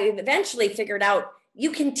 I eventually figured out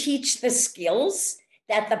you can teach the skills,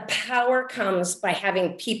 that the power comes by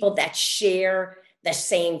having people that share the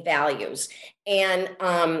same values. And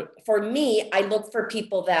for me, I look for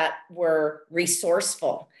people that were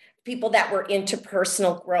resourceful, people that were into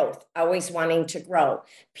personal growth, always wanting to grow,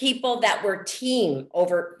 people that were team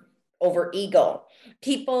over ego,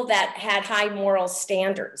 people that had high moral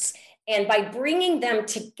standards. And by bringing them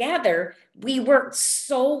together, we worked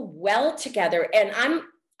so well together. And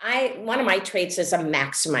one of my traits is a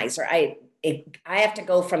maximizer. I have to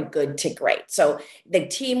go from good to great. So the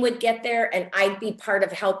team would get there and I'd be part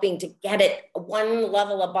of helping to get it one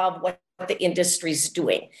level above what the industry's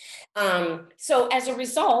doing. So as a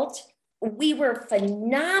result, we were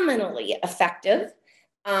phenomenally effective.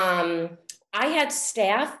 I had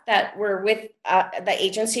staff that were with the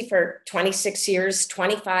agency for 26 years,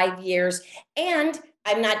 25 years, and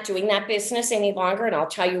I'm not doing that business any longer, and I'll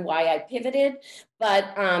tell you why I pivoted, but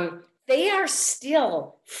they are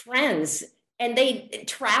still friends, and they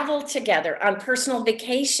travel together on personal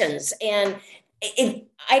vacations, and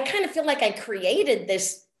I kind of feel like I created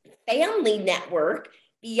this family network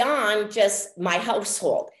beyond just my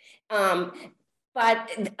household.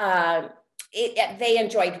 They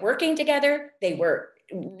enjoyed working together. They were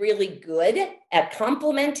really good at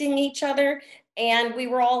complementing each other. And we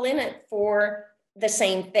were all in it for the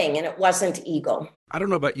same thing. And it wasn't ego. I don't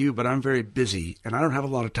know about you, but I'm very busy and I don't have a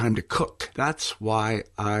lot of time to cook. That's why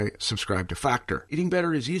I subscribe to Factor. Eating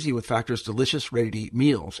better is easy with Factor's delicious, ready-to-eat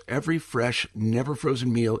meals. Every fresh, never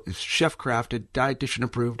frozen meal is chef-crafted, dietitian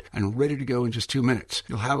approved, and ready to go in just 2 minutes.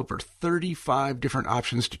 You'll have over 35 different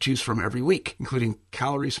options to choose from every week, including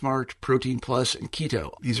Calorie Smart, Protein Plus, and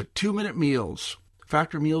Keto. These are 2-minute meals.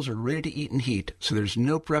 Factor meals are ready to eat and heat, so there's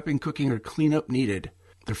no prepping, cooking, or cleanup needed.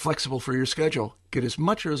 They're flexible for your schedule, Get as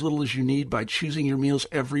much or as little as you need by choosing your meals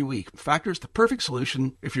every week. Factor is the perfect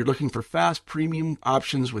solution if you're looking for fast, premium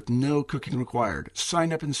options with no cooking required.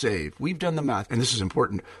 Sign up and save. We've done the math, and this is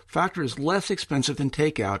important. Factor is less expensive than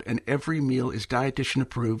takeout, and every meal is dietitian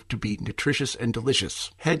approved to be nutritious and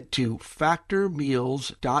delicious. Head to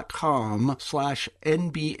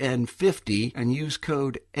factormeals.com/NBN50 and use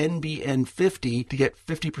code NBN50 to get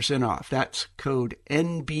 50% off. That's code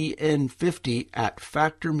NBN50 at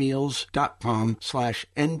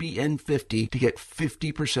factormeals.com/NBN50 to get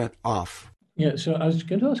 50% off. Yeah, so I was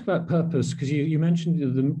going to ask about purpose, because you mentioned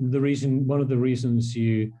the reason, one of the reasons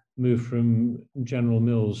you moved from General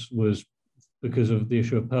Mills was because of the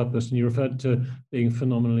issue of purpose, and you referred to being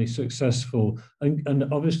phenomenally successful. And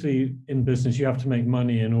obviously in business, you have to make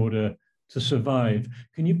money in order to survive.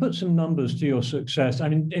 Can you put some numbers to your success? I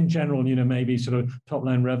mean, in general, maybe sort of top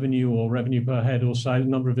line revenue or revenue per head or size,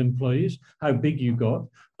 number of employees, how big you got,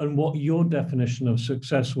 and what your definition of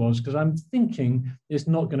success was. Because I'm thinking it's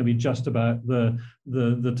not going to be just about the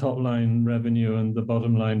top line revenue and the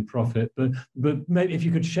bottom line profit, but maybe if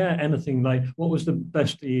you could share anything, like what was the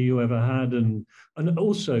best year you ever had, and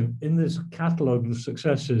also in this catalog of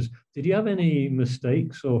successes, did you have any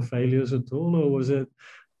mistakes or failures at all, or was it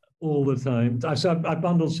all the time? So I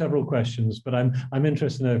bundled several questions, but I'm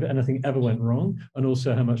interested to know if anything ever went wrong, and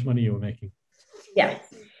also how much money you were making. Yeah.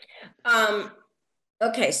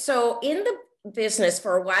 Okay. So in the business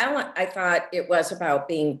for a while, I thought it was about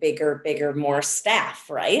being bigger, more staff,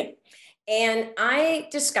 right? And I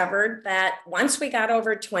discovered that once we got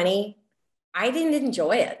over 20, I didn't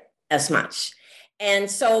enjoy it as much. And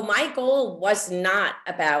so my goal was not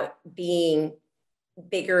about being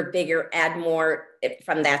bigger, add more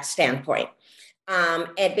from that standpoint.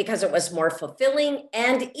 And because it was more fulfilling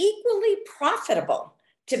and equally profitable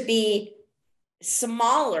to be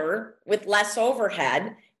smaller with less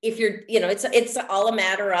overhead. If you're, it's all a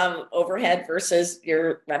matter of overhead versus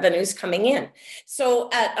your revenues coming in. So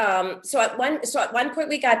at one point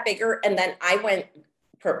we got bigger, and then I went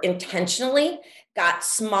intentionally got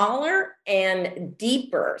smaller and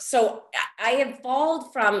deeper. So I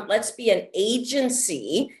evolved from, let's be an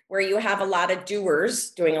agency where you have a lot of doers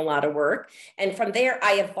doing a lot of work. And from there,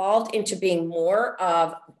 I evolved into being more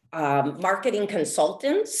of marketing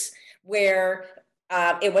consultants, where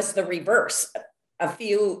it was the reverse. A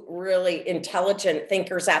few really intelligent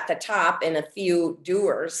thinkers at the top and a few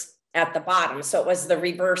doers at the bottom. So it was the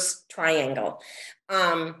reverse triangle.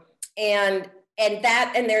 That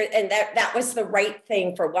was the right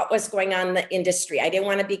thing for what was going on in the industry. I didn't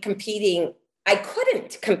want to be competing. I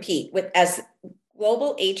couldn't compete with, as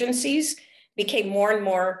global agencies became more and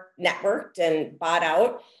more networked and bought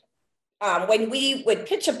out. When we would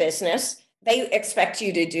pitch a business, they expect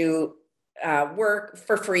you to do work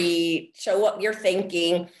for free, show what you're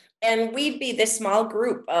thinking. And we'd be this small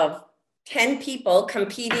group of 10 people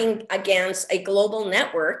competing against a global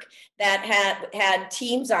network that had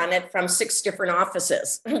teams on it from 6 different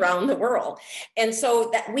offices around the world. And so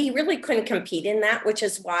that we really couldn't compete in that, which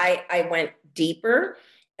is why I went deeper.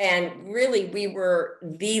 And really, we were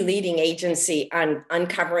the leading agency on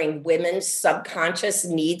uncovering women's subconscious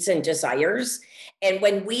needs and desires. And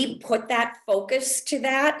when we put that focus to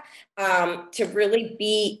that, to really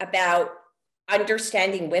be about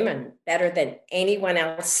understanding women better than anyone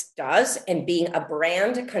else does, and being a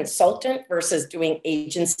brand consultant versus doing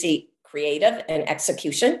agency creative and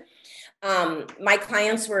execution. My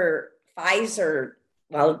clients were Pfizer,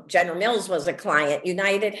 General Mills was a client,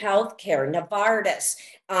 United Healthcare, Novartis.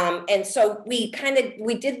 And so we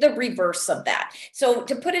did the reverse of that. So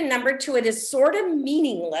to put a number to it is sort of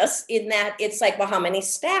meaningless, in that it's like, well, how many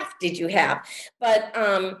staff did you have? But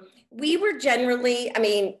we were generally,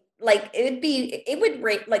 it would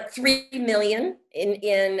rate like 3 million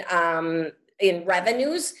in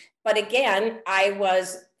revenues. But again, I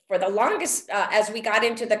was, for the longest, as we got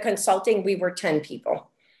into the consulting, we were 10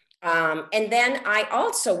 people. And then I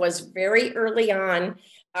also was very early on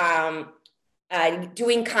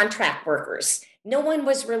doing contract workers. No one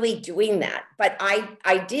was really doing that, but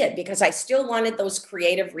I did, because I still wanted those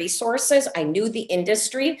creative resources. I knew the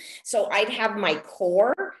industry. So I'd have my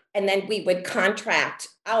core, and then we would contract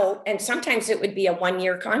out. And sometimes it would be a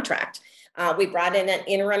 1-year contract. We brought in an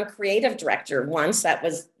interim creative director once that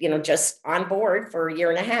was, just on board for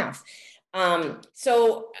 1.5 years.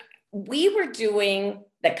 So we were doing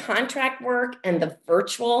the contract work and the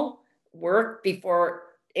virtual work before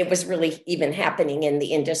it was really even happening in the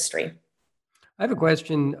industry. I have a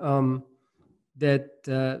question that,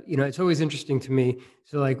 it's always interesting to me.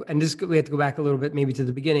 So we have to go back a little bit, maybe to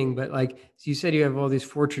the beginning, but so you said you have all these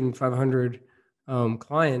Fortune 500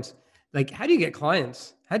 clients. like, how do you get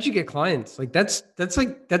clients? How'd you get clients? Like, that's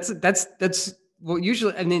well,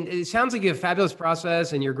 usually, I mean, it sounds like you have a fabulous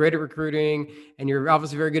process and you're great at recruiting and you're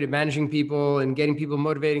obviously very good at managing people and getting people,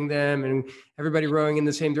 motivating them and everybody rowing in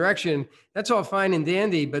the same direction. That's all fine and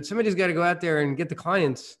dandy, but somebody's got to go out there and get the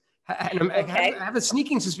clients. And I have a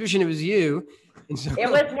sneaking suspicion it was you. And so, it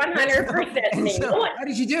was 100% me. So, how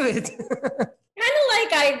did you do it? Kind of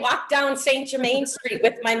like I walked down St. Germain Street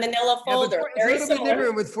with my manila folder. Very similar. It's a little bit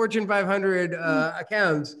different with Fortune 500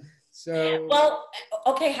 accounts. So, well,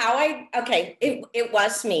 okay, it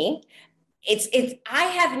was me. I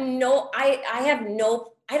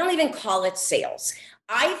don't even call it sales.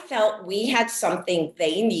 I felt we had something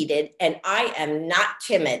they needed, and I am not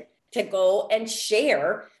timid to go and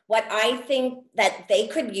share what I think that they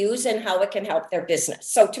could use and how it can help their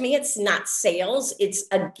business. So to me, it's not sales, it's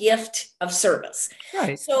a gift of service.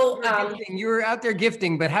 Right. So you were out there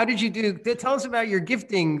gifting, but how did you do? Tell us about your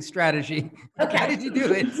gifting strategy. Okay. How did you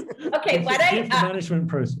do it? Okay. The management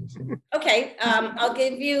process. Okay. I'll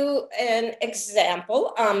give you an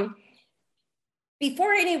example.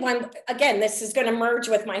 Before anyone, again, this is going to merge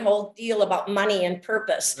with my whole deal about money and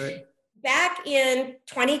purpose. Right. Back in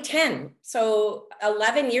 2010, so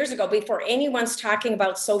 11 years ago, before anyone's talking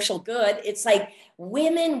about social good, it's like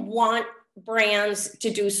women want brands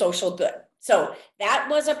to do social good. So that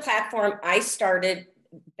was a platform I started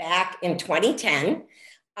back in 2010.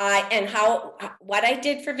 What I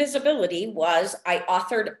did for visibility was I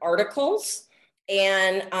authored articles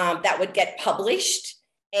and that would get published,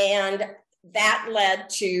 and that led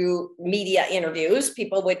to media interviews.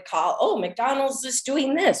 People would call, oh, McDonald's is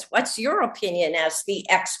doing this. What's your opinion as the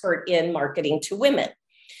expert in marketing to women?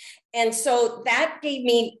 And so that gave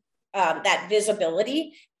me that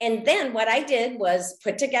visibility. And then what I did was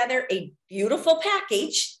put together a beautiful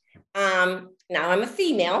package. Now I'm a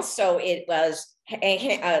female, so it was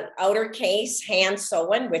an outer case hand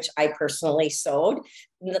sewn, which I personally sewed.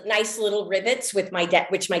 Nice little rivets with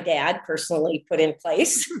which my dad personally put in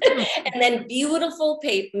place, and then beautiful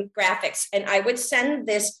paper graphics. And I would send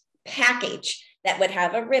this package that would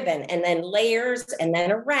have a ribbon and then layers and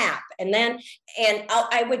then a wrap. And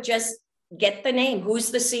I would just get the name.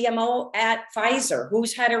 Who's the CMO at Pfizer?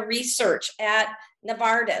 Who's head of research at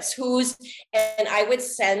Novartis? And I would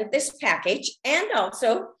send this package, and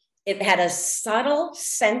also it had a subtle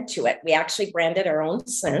scent to it. We actually branded our own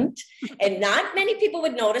scent, and not many people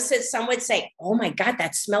would notice it. Some would say, oh my God,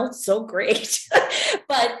 that smelled so great.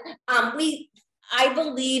 But I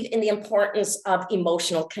believe in the importance of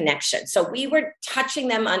emotional connection. So we were touching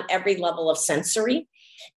them on every level of sensory,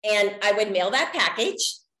 and I would mail that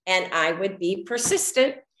package and I would be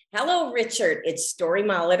persistent. Hello, Richard. It's Story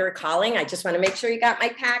Molitor calling. I just want to make sure you got my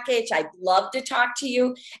package. I'd love to talk to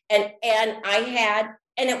you.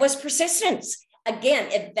 And it was persistence. Again,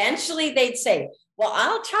 eventually they'd say, well,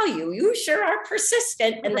 I'll tell you, you sure are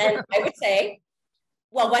persistent. And then I would say,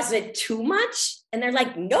 well, was it too much? And they're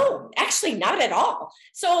like, no, actually not at all.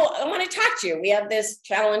 So I want to talk to you. We have this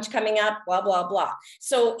challenge coming up, blah, blah, blah.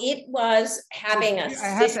 So it was having I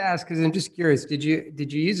have to ask, because I'm just curious, did you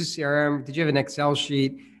use a CRM? Did you have an Excel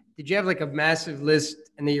sheet? Did you have like a massive list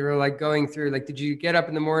and that you were like going through, like, did you get up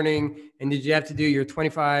in the morning and did you have to do your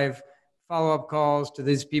 25 follow-up calls to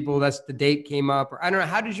these people? That's the date came up, or I don't know.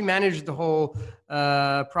 How did you manage the whole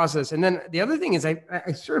process? And then the other thing is I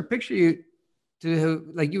sort of picture you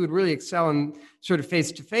to like, you would really excel in sort of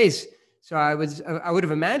face-to-face. So I would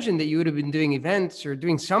have imagined that you would have been doing events or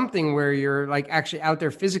doing something where you're like actually out there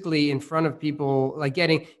physically in front of people, like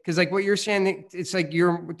because like what you're saying, it's like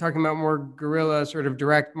you're talking about more guerrilla sort of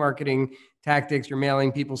direct marketing tactics. You're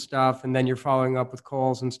mailing people stuff and then you're following up with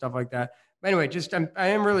calls and stuff like that. But anyway, I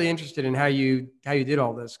am really interested in how you did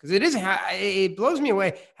all this, because it blows me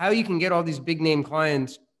away how you can get all these big name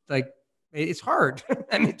clients. Like, it's hard.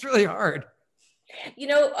 I mean, it's really hard.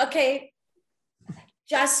 Okay,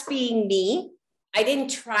 just being me, I didn't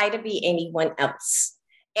try to be anyone else.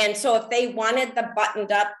 And so if they wanted the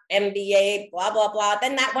buttoned up MBA, blah, blah, blah,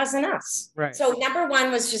 then that wasn't us. Right. So number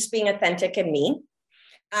one was just being authentic and me.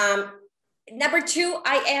 Number two,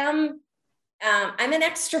 I'm an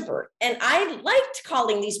extrovert, and I liked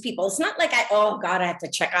calling these people. It's not like I have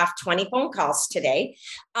to check off 20 phone calls today.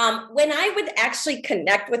 When I would actually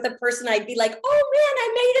connect with a person, I'd be like, oh man, I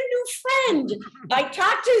made a new friend. I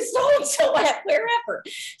talked to so-and-so at wherever.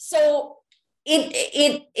 So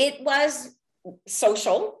it was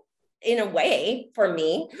social in a way for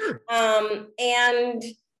me. And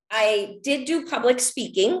I did do public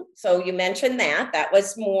speaking. So you mentioned that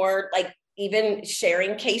was more like even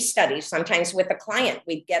sharing case studies. Sometimes with a client,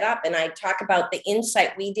 we'd get up and I'd talk about the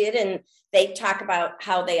insight we did and they'd talk about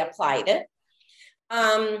how they applied it.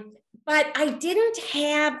 but I didn't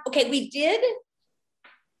have, okay, we did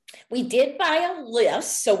buy a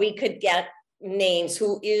list so we could get names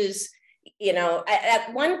who is,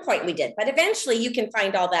 at one point we did, but eventually you can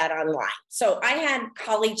find all that online. So I had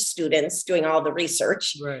college students doing all the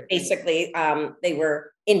research. Right. Basically, they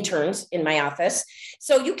were interns in my office.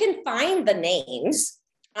 So you can find the names.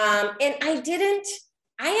 And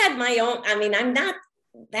I had my own, I'm not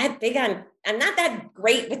that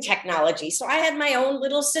great with technology. So I had my own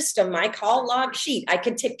little system, my call log sheet. I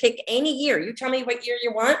could pick any year. You tell me what year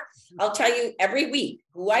you want. I'll tell you every week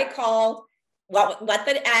who I called, what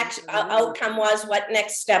the outcome was, what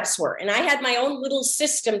next steps were. And I had my own little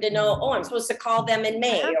system to know, I'm supposed to call them in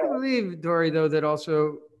May. I believe, Dory, though, that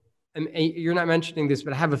also, and you're not mentioning this,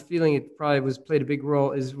 but I have a feeling it probably played a big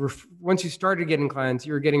role, is once you started getting clients,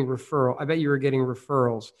 you were getting referral. I bet you were getting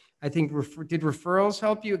referrals. I think, did referrals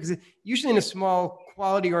help you? Because usually in a small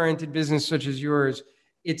quality-oriented business such as yours,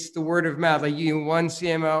 it's the word of mouth. Like one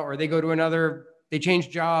CMO, or they go to another, they change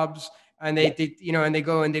jobs, and they and they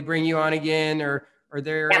go and they bring you on again, or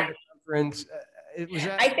they're at a conference.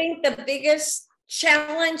 I think the biggest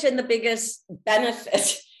challenge and the biggest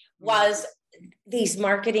benefit was these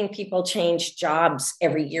marketing people change jobs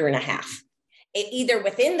every year and a half, either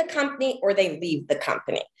within the company or they leave the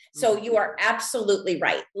company. So you are absolutely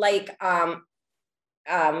right. Like,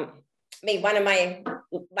 one of my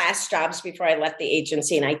last jobs before I left the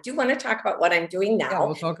agency, and I do want to talk about what I'm doing now. Yeah,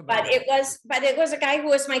 we'll talk about it was a guy who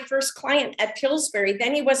was my first client at Pillsbury.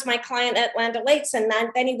 Then he was my client at Land O'Lakes, and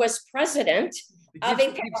then he was president of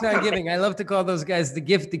a keeps on giving. I love to call those guys the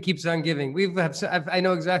gift that keeps on giving. I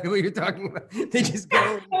know exactly what you're talking about. They just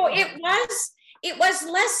go. So it was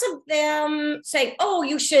less of them saying, "Oh,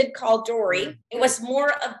 you should call Dory." It was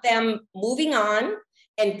more of them moving on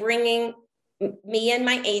and bringing me and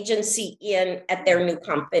my agency in at their new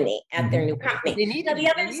company,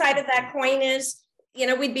 The other side of that coin is,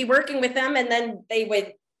 we'd be working with them, and then they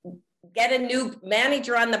would get a new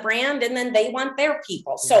manager on the brand, and then they want their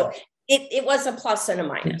people. So it was a plus and a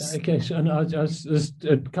minus. Okay, so and there's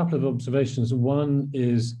a couple of observations. One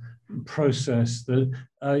is process, that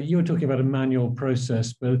you were talking about a manual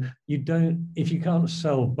process, but if you can't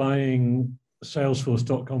sell, buying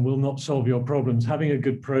Salesforce.com will not solve your problems. Having a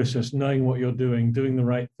good process, knowing what you're doing the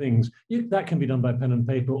right things, that can be done by pen and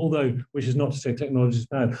paper, which is not to say technology is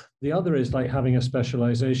bad. The other is like having a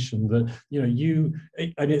specialization that,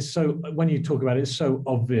 and it's so, when you talk about it, it's so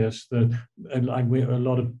obvious that, and a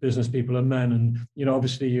lot of business people are men, and,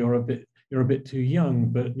 obviously you're a bit too young,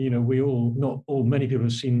 but many people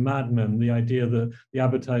have seen Mad Men, the idea that the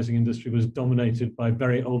advertising industry was dominated by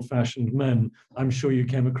very old-fashioned men. I'm sure you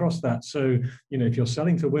came across that. So, if you're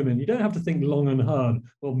selling to women, you don't have to think long and hard.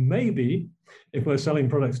 Well, maybe if we're selling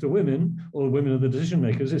products to women, or women are the decision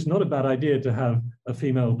makers, it's not a bad idea to have a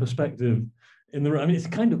female perspective in the room. It's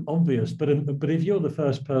kind of obvious, but if you're the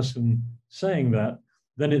first person saying that,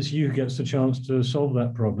 then it's you who gets the chance to solve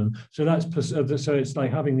that problem. So it's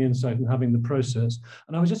like having the insight and having the process.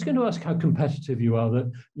 And I was just going to ask how competitive you are.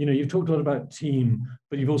 That you've talked a lot about team,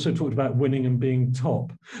 but you've also talked about winning and being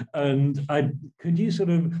top. And could you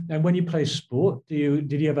and when you play sport,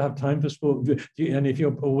 did you ever have time for sport?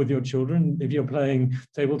 And or with your children, if you're playing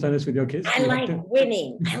table tennis with your kids, I like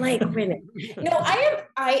winning. No,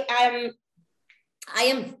 I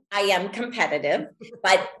am competitive,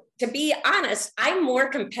 but to be honest, I'm more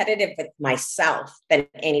competitive with myself than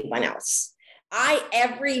anyone else.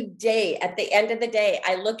 Every day, at the end of the day,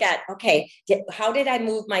 I look at, okay, how did I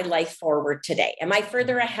move my life forward today? Am I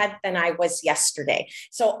further ahead than I was yesterday?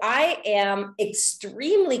 So I am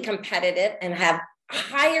extremely competitive and have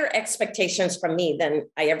higher expectations from me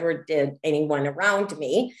than I ever did anyone around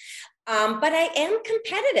me. But I am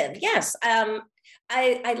competitive, yes.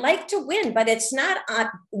 I like to win, but it's not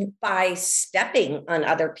by stepping on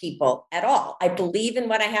other people at all. I believe in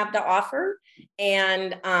what I have to offer,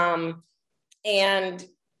 and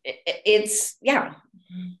it's.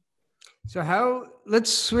 So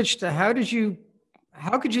let's switch to how could you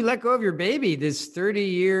let go of your baby, this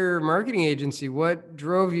 30-year marketing agency? What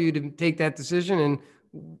drove you to take that decision, and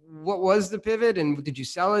what was the pivot, and did you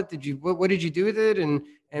sell it? What did you do with it? And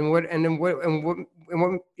what are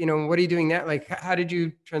you doing now? Like, how did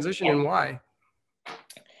you transition and why?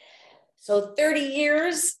 So 30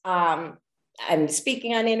 years, I'm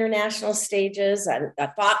speaking on international stages. I'm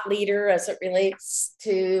a thought leader as it relates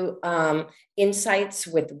to insights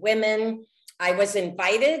with women. I was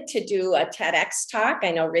invited to do a TEDx talk.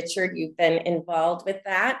 I know, Richard, you've been involved with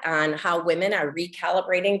that, on how women are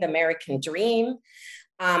recalibrating the American dream.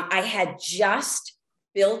 I had just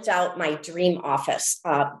built out my dream office,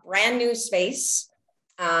 brand new space.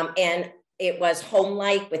 And it was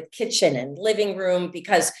home-like with kitchen and living room,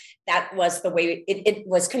 because that was the way it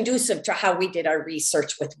was conducive to how we did our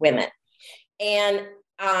research with women. And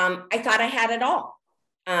I thought I had it all.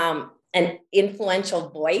 An influential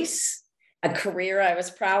voice, a career I was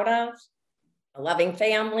proud of, a loving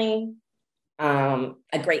family, a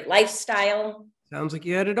great lifestyle. Sounds like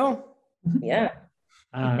you had it all. Yeah.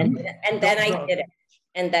 And then I did it.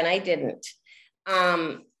 And then I didn't.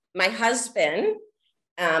 My husband,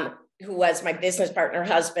 who was my business partner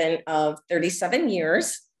husband of 37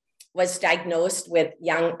 years, was diagnosed with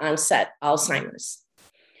young onset Alzheimer's.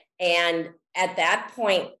 And at that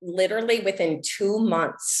point, literally within 2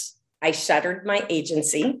 months, I shuttered my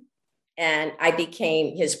agency and I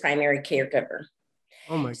became his primary caregiver.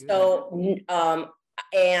 Oh my goodness. So,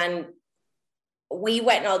 and we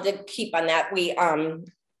went, and I'll keep on that.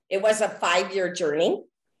 It was a 5-year journey.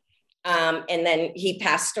 And then he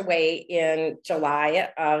passed away in July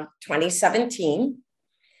of 2017.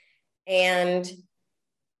 And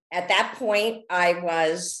at that point, I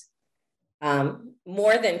was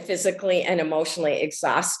more than physically and emotionally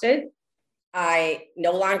exhausted. I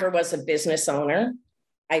no longer was a business owner.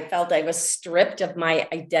 I felt I was stripped of my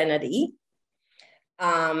identity.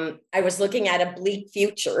 I was looking at a bleak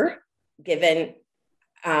future, given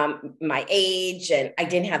my age, and I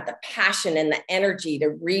didn't have the passion and the energy to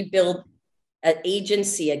rebuild an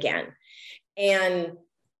agency again. And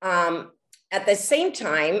at the same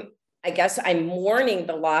time, I guess I'm mourning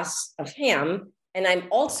the loss of him. And I'm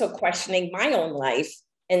also questioning my own life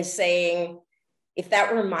and saying, if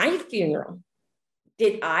that were my funeral,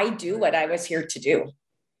 did I do what I was here to do?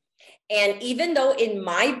 And even though in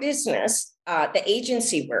my business, the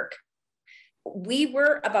agency work, we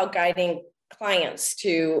were about guiding clients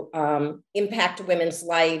to impact women's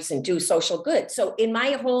lives and do social good. So in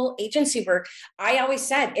my whole agency work, I always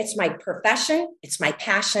said, it's my profession, it's my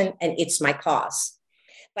passion, and it's my cause.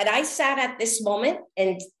 But I sat at this moment,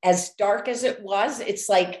 and as dark as it was, it's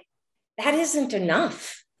like, that isn't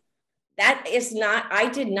enough. That is not, I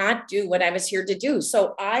did not do what I was here to do.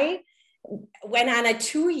 So I went on a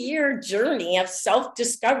 2-year journey of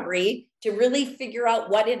self-discovery to really figure out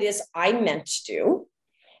what it is I meant to do.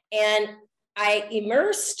 And I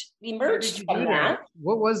emerged from that.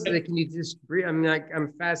 What was it? Can you just brief? I mean,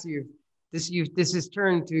 I'm fascinated. This has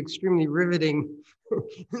turned to extremely riveting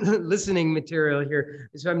listening material here.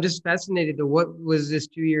 So I'm just fascinated to what was this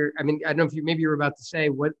 2-year? I mean, I don't know if you were about to say,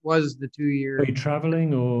 what was the 2-year? Were you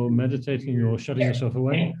traveling or meditating or shutting yourself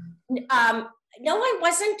away? No, I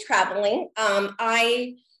wasn't traveling.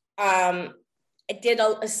 I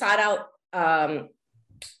sought out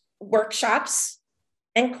workshops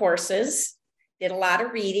and courses, did a lot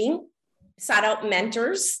of reading, sought out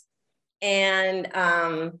mentors, and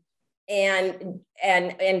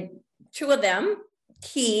two of them,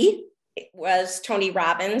 key, was Tony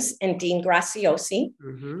Robbins and Dean Graziosi.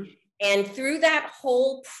 Mm-hmm. And through that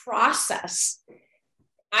whole process,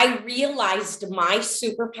 I realized my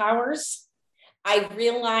superpowers. I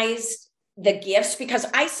realized the gifts, because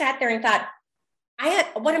I sat there and thought,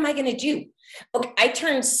 what am I going to do? Okay, I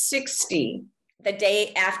turned 60 the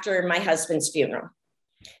day after my husband's funeral.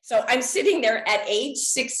 So I'm sitting there at age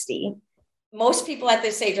 60. Most people at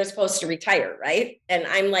this age are supposed to retire, right? And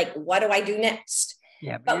I'm like, what do I do next?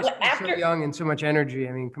 Yeah, but you're after so young and so much energy.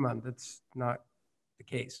 I mean, come on, that's not the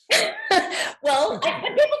case. Well, people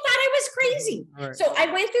thought I was crazy. Right. So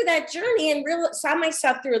I went through that journey and really saw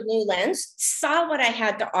myself through a new lens, saw what I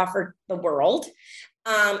had to offer the world,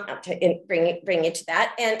 to bring it to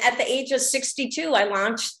that. And at the age of 62, I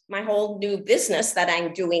launched my whole new business that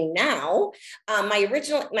I'm doing now.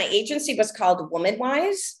 My agency was called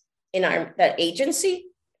WomanWise. In the agency,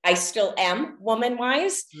 I still am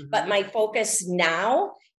WomanWise, mm-hmm. but my focus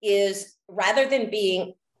now is, rather than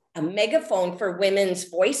being a megaphone for women's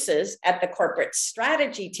voices at the corporate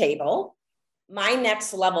strategy table, my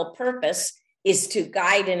next level purpose is to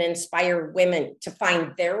guide and inspire women to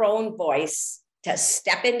find their own voice, to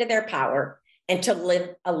step into their power, and to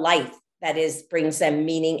live a life that brings them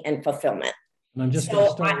meaning and fulfillment. And I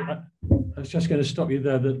was just going to stop you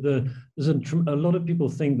there. There's a lot of people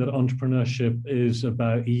think that entrepreneurship is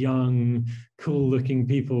about young, cool-looking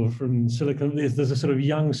people from Silicon. There's a sort of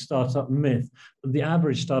young startup myth. The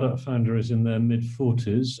average startup founder is in their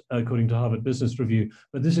mid-40s, according to Harvard Business Review.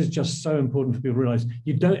 But this is just so important for people to realize.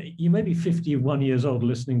 You may be 51 years old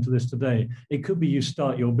listening to this today. It could be you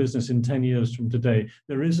start your business in 10 years from today.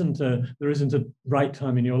 There isn't a right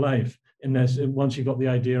time in your life, unless once you've got the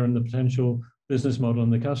idea and the potential business model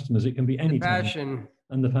and the customers. It can be any passion.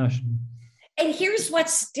 And the passion. And here's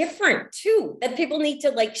what's different too, that people need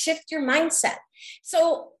to shift your mindset.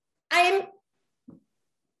 So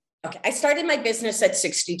Okay, I started my business at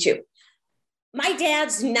 62. My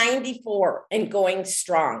dad's 94 and going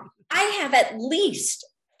strong. I have at least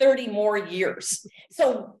 30 more years.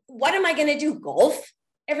 So what am I going to do? Golf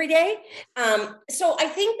every day? So I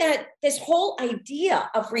think that this whole idea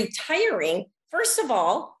of retiring, first of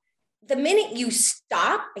all, the minute you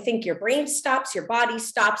stop, I think your brain stops, your body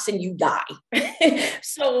stops, and you die.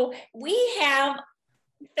 So we have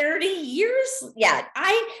 30 years yet.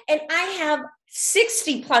 I have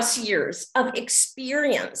 60 plus years of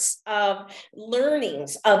experience, of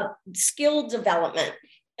learnings, of skill development.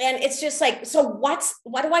 And it's just like, so what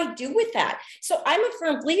do I do with that? So I'm a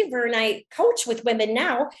firm believer, and I coach with women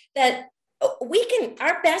now, that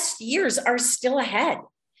our best years are still ahead,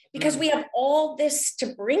 because we have all this to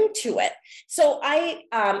bring to it. So I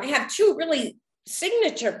have two really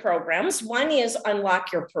signature programs. One is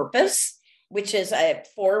Unlock Your Purpose, which is a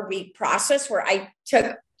 4-week process where I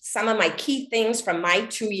took some of my key things from my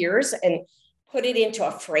 2 years and put it into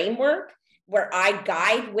a framework where I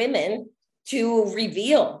guide women to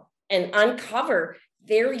reveal and uncover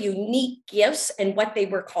their unique gifts and what they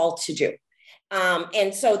were called to do.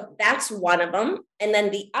 And so that's one of them. And then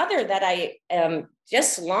the other that I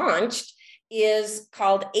just launched is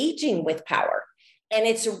called Aging with Power. And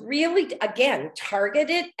it's really, again,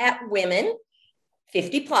 targeted at women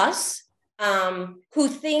 50 plus who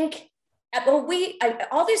think, well,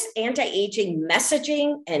 all this anti-aging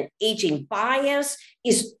messaging and aging bias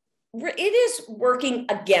is working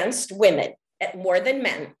against women more than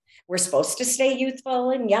men. We're supposed to stay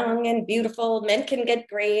youthful and young and beautiful. Men can get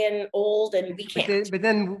gray and old, and we can't. But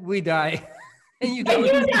then we die. And you die, and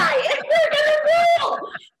we're gonna rule.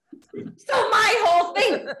 So my whole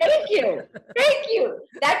thing, thank you.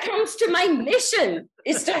 That comes to my mission,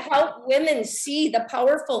 is to help women see the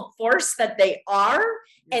powerful force that they are.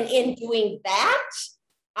 And in doing that,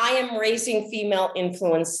 I am raising female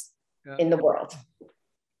influence in the world.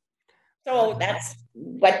 So that's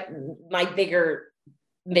what my bigger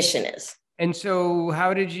mission is. And so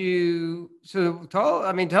how did you, tell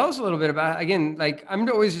us a little bit about, again, like, I'm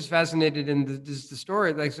always just fascinated in the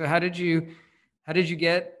story. Like, so how did you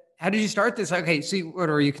start this? Okay, so what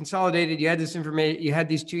are you consolidated? You had this information, you had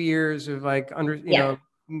these 2 years of like,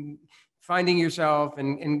 finding yourself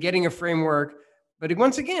and getting a framework. But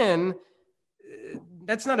once again,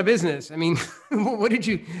 that's not a business. I mean, how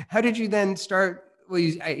did you then start? Well,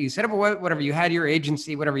 you set up whatever, you had your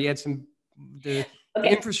agency, whatever, you had the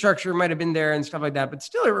infrastructure might have been there and stuff like that, but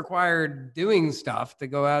still it required doing stuff to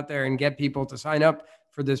go out there and get people to sign up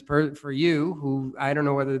for this, for you, who, I don't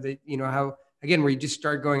know whether they, how, again, where you just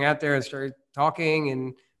start going out there and start talking,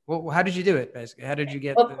 and how did you do it basically? How did you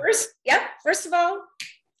get? Well, first of all,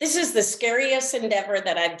 this is the scariest endeavor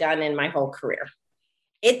that I've done in my whole career.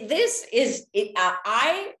 I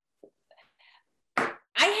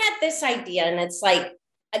had this idea, and it's like,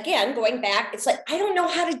 again, going back, it's like, I don't know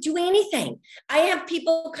how to do anything. I have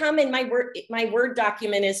people come and my Word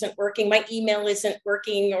document isn't working. My email isn't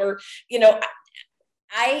working, or,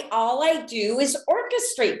 all I do is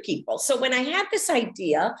orchestrate people. So when I had this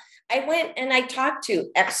idea, I went and I talked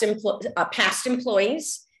to past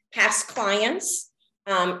employees, past clients,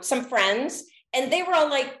 some friends, and they were all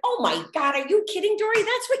like, oh my God, are you kidding, Dory?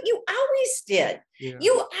 That's what you always did. Yeah.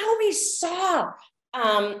 You always saw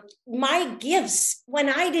my gifts when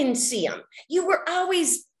I didn't see them.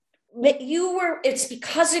 It's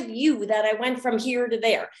because of you that I went from here to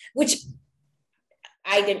there, which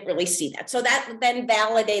I didn't really see that. So that then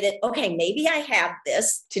validated, okay, maybe I have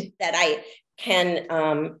this that I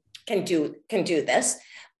can do this.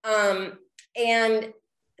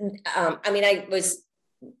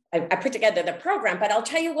 I put together the program, but I'll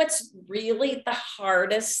tell you what's really the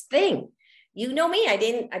hardest thing. You know me,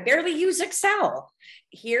 I barely use Excel.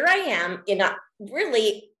 Here I am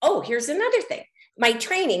here's another thing. My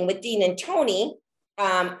training with Dean and Tony,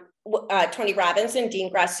 Tony Robbins and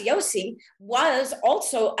Dean Graziosi, was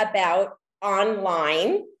also about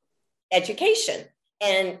online education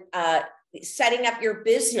and setting up your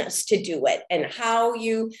business to do it, and how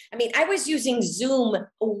I was using Zoom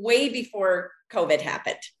way before COVID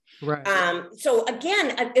happened. Right. So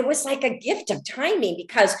again, it was like a gift of timing,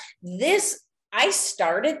 because I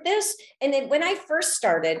started this. And then when I first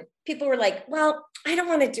started, people were like, well, I don't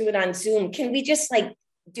want to do it on Zoom. Can we just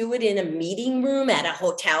do it in a meeting room at a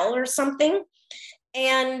hotel or something?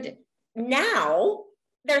 And now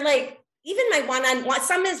they're like, even my one-on-one,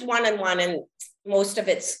 some is one-on-one and most of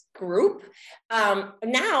it's group.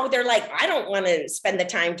 Now they're like, I don't want to spend the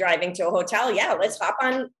time driving to a hotel. Yeah, let's hop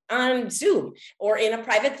on Zoom or in a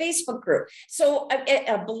private Facebook group. So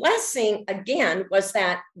a blessing, again, was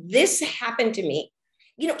that this happened to me.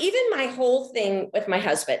 even my whole thing with my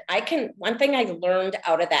husband, one thing I learned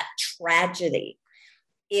out of that tragedy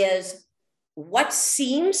is what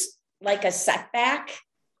seems like a setback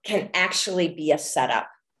can actually be a setup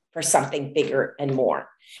for something bigger and more.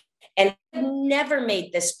 And I've never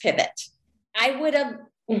made this pivot. I would have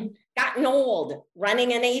gotten old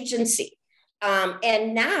running an agency.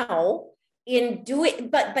 And now in doing,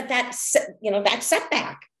 but that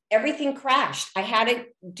setback, everything crashed. I had to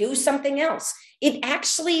do something else. It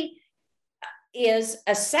actually is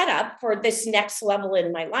a setup for this next level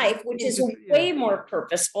in my life, which is way more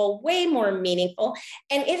purposeful, way more meaningful.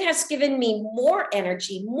 And it has given me more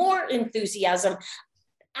energy, more enthusiasm.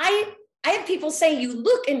 I have people say, you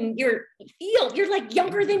look and you're like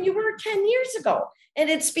younger than you were 10 years ago. And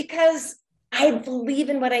it's because I believe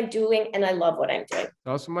in what I'm doing and I love what I'm doing.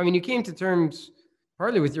 Awesome. I mean, you came to terms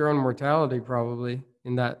partly with your own mortality, probably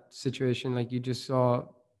in that situation. Like you just saw,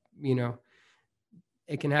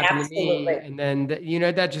 it can happen Absolutely. to me. And then,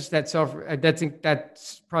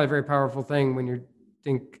 that's probably a very powerful thing when you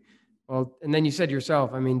think, well, and then you said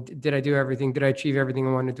yourself, I mean, did I do everything? Did I achieve everything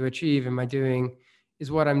I wanted to achieve?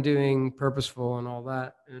 Is what I'm doing purposeful and all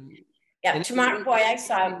that? And tomorrow, boy, I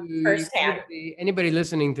saw firsthand. Anybody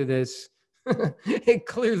listening to this, it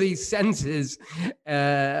clearly senses,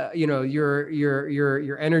 your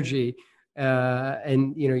energy,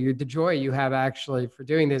 and the joy you have actually for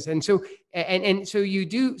doing this. And so, so you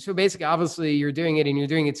do. So basically, obviously, you're doing it and you're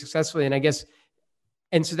doing it successfully. And I guess,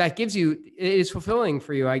 and so that gives you, it is fulfilling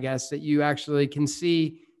for you, I guess, that you actually can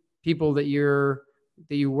see people that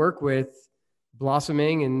you work with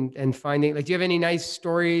blossoming and finding. Like, do you have any nice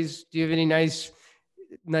stories? Do you have any nice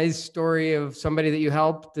story of somebody that you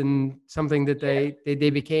helped and something that they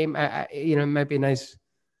became? It might be nice.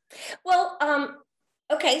 Well,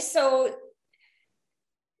 okay, so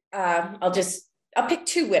I'll pick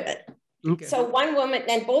two women. Okay. So one woman,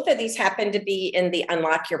 and both of these happen to be in the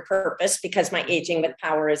Unlock Your Purpose, because my Aging with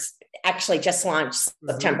Power is actually just launched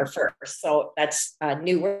September 1st. So that's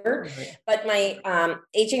newer, but my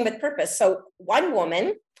Aging with Purpose. So one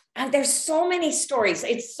woman, there's so many stories.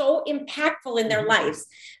 It's so impactful in their lives.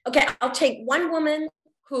 Okay, I'll take one woman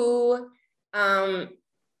who I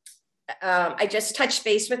just touched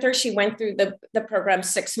base with her. She went through the program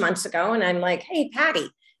 6 months ago, and I'm like, hey, Patty,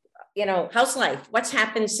 how's life? What's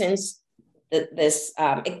happened since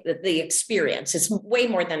the experience? It's way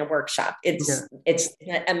more than a workshop. It's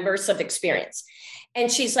an immersive experience.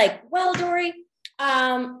 And she's like, well, Dory,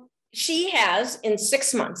 she has, in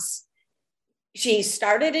 6 months, she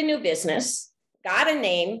started a new business, got a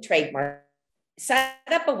name, trademark, set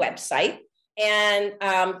up a website, and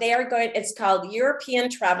it's called European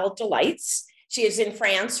Travel Delights. She is in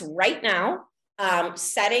France right now,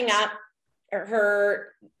 setting up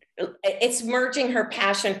it's merging her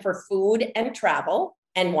passion for food and travel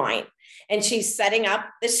and wine. And she's setting up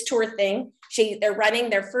this tour thing. They're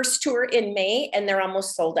running their first tour in May, and they're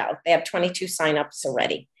almost sold out. They have 22 signups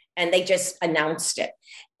already, and they just announced it.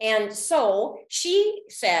 And so she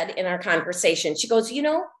said in our conversation, she goes,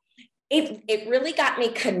 it really got me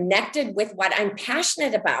connected with what I'm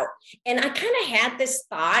passionate about. And I kind of had this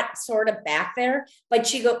thought sort of back there, but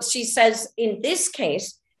she says, in this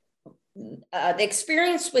case, the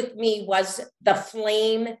experience with me was the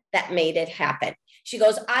flame that made it happen. She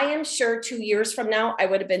goes, I am sure 2 years from now, I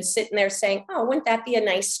would have been sitting there saying, oh, wouldn't that be a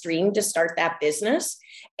nice dream to start that business?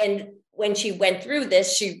 And when she went through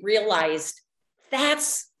this, she realized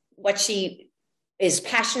that's what she is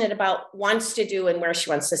passionate about, wants to do, and where she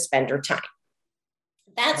wants to spend her time.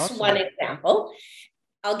 That's awesome. One example.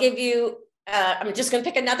 I'll give you, I'm just going to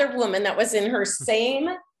pick another woman that was in her same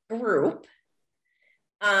group.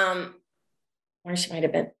 Where she might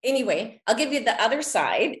have been. Anyway, I'll give you the other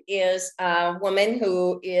side. Is a woman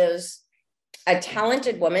who is a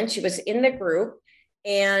talented woman. She was in the group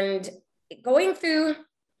and going through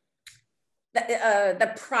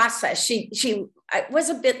the process. She was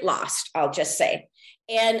a bit lost, I'll just say.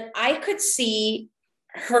 And I could see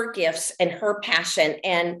her gifts and her passion,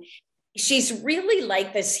 and she's really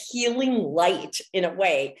like this healing light in a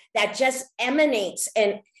way that just emanates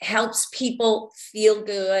and helps people feel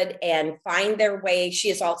good and find their way. She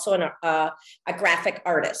is also a graphic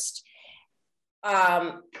artist.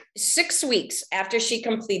 6 weeks after she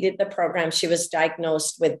completed the program, she was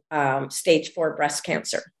diagnosed with stage 4 breast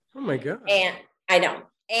cancer. Oh my God. And I know.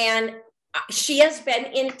 And she has been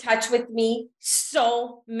in touch with me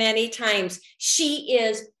so many times.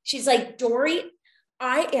 She's like, Dory,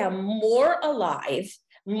 I am more alive,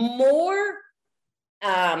 more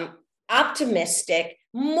optimistic,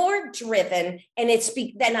 more driven, and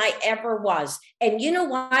than I ever was. And you know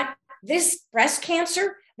what? This breast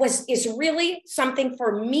cancer is really something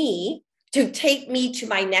for me to take me to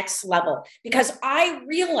my next level, because I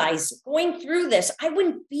realized going through this, I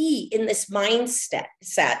wouldn't be in this mindset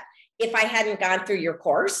if I hadn't gone through your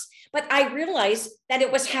course. But I realized that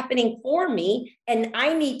it was happening for me, and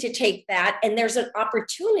I need to take that. And there's an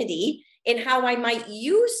opportunity in how I might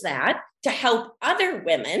use that to help other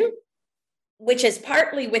women, which is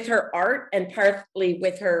partly with her art and partly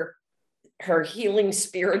with her healing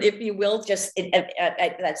spirit, if you will. Just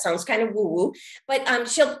that sounds kind of woo-woo, but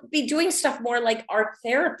she'll be doing stuff more like art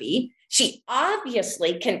therapy. She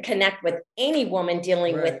obviously can connect with any woman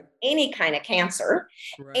dealing with any kind of cancer.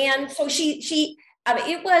 And so she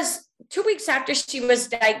it was 2 weeks after she was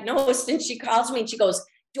diagnosed, and she calls me and she goes,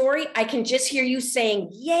 Dory, I can just hear you saying,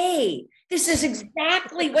 yay, this is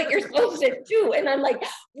exactly what you're supposed to do. And I'm like,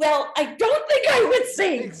 well, I don't think I would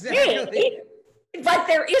say yay, but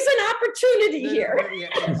there is an opportunity here.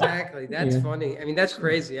 Yeah, exactly. That's funny. I mean, that's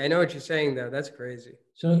crazy. I know what you're saying, though. That's crazy.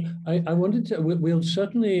 So I wanted to, we'll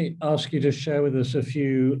certainly ask you to share with us a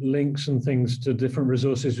few links and things to different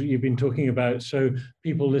resources that you've been talking about. So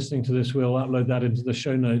people listening to this, we'll upload that into the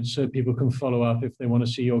show notes so people can follow up if they want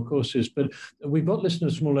to see your courses. But we've got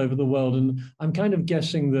listeners from all over the world, and I'm kind of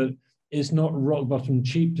guessing that it's not rock bottom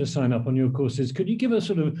cheap to sign up on your courses. Could you give us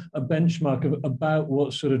sort of a benchmark of about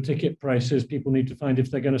what sort of ticket prices people need to find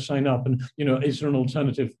if they're going to sign up? And, is there an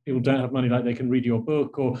alternative? People don't have money, like they can read your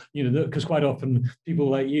book, or, because quite often people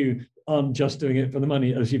like you aren't just doing it for the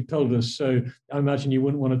money, as you've told us. So I imagine you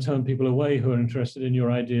wouldn't want to turn people away who are interested in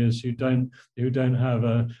your ideas, who don't have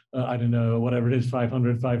I don't know, whatever it is,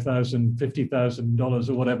 $500, $5,000, $50,000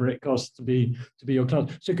 or whatever it costs to be your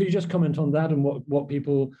client. So could you just comment on that, and what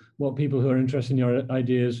people who are interested in your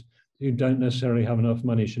ideas who don't necessarily have enough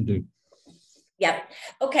money should do? Yeah.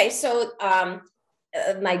 Okay. So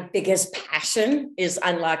my biggest passion is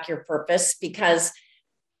unlock your purpose, because,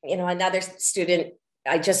 another student,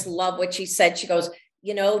 I just love what she said. She goes,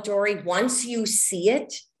 Dory, once you see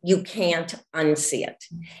it, you can't unsee it.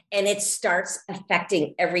 And it starts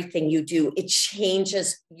affecting everything you do. It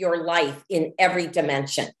changes your life in every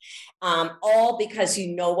dimension, all because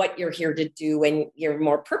you know what you're here to do, and you're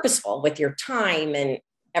more purposeful with your time and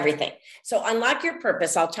everything. So unlock your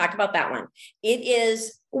purpose. I'll talk about that one. It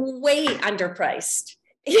is way underpriced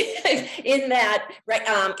in that, right?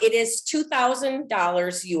 It is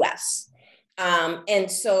 $2,000 US. And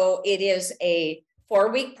so it is a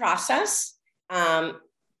 4-week process,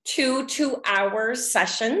 2 2-hour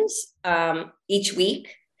sessions each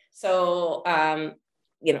week. So,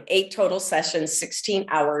 8 total sessions, 16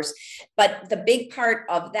 hours. But the big part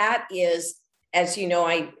of that is, as you know,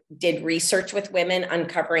 I did research with women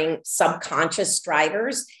uncovering subconscious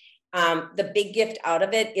drivers. The big gift out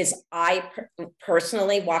of it is I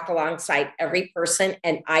personally walk alongside every person,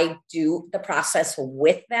 and I do the process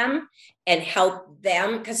with them and help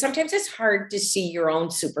them, because sometimes it's hard to see your own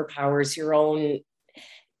superpowers, your own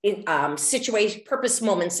situation, purpose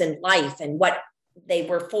moments in life, and what they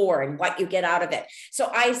were for and what you get out of it. So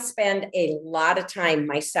I spend a lot of time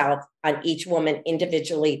myself on each woman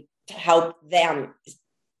individually to help them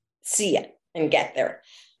see it and get there.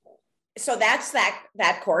 So that's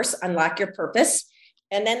that course, Unlock Your Purpose.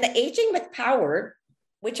 And then the Aging with Power,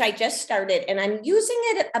 which I just started, and I'm using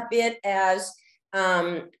it a bit as,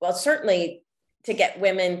 certainly to get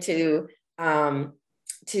women to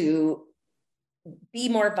be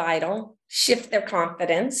more vital, shift their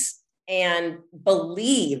confidence, and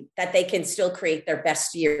believe that they can still create their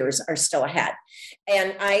best years are still ahead.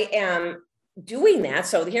 And I am doing that.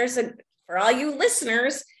 So for all you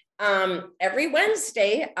listeners, every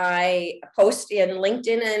Wednesday, I post in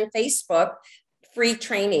LinkedIn and Facebook free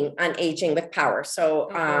training on aging with power. So,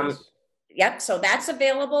 so that's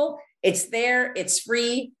available. It's there. It's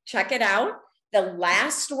free. Check it out. The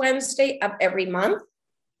last Wednesday of every month,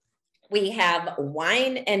 we have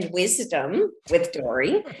Wine and Wisdom with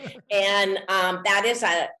Dory. And that is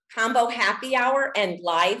a combo happy hour and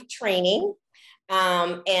live training.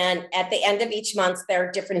 And at the end of each month, there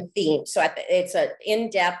are different themes. So it's an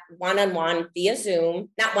in-depth one-on-one via Zoom,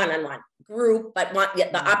 not one-on-one, group, but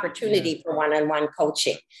the opportunity for one-on-one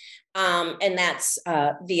coaching. And that's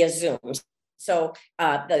via Zoom. So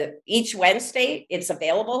each Wednesday, it's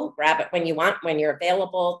available. Grab it when you want, when you're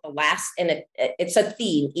available. It's a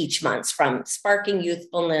theme each month, from sparking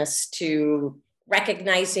youthfulness to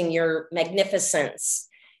recognizing your magnificence,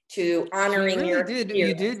 to honoring you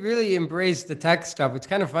did really embrace the tech stuff. It's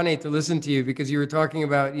kind of funny to listen to you, because you were talking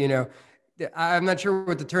about, I'm not sure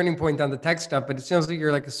what the turning point on the tech stuff, but it sounds like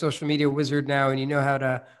you're like a social media wizard now, and you know how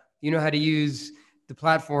to use the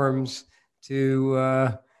platforms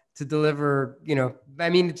to to deliver, I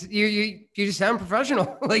mean, you just sound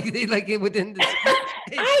professional, like within this.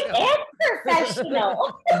 I am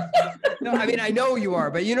professional. No, I mean, I know you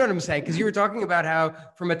are, but you know what I'm saying? Because you were talking about how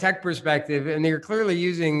from a tech perspective, and they're clearly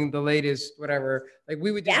using the latest, whatever, like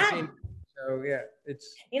we would do the same. So yeah,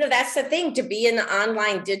 it's, that's the thing, to be in the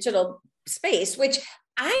online digital space, which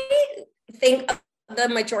I think the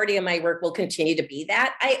majority of my work will continue to be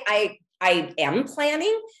that. I am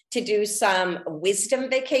planning to do some wisdom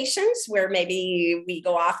vacations where maybe we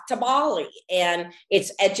go off to Bali, and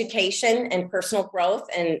it's education and personal growth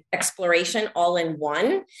and exploration all in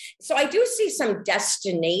one. So I do see some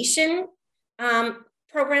destination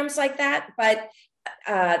programs like that, but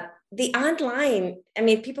the online, I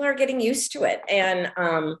mean, people are getting used to it, and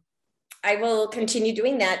I will continue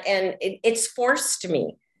doing that. And it's forced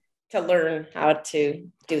me to learn how to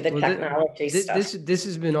do the technology stuff. This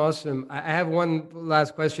has been awesome. I have one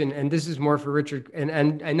last question, and this is more for Richard.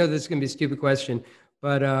 And I know this is going to be a stupid question,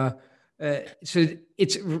 but so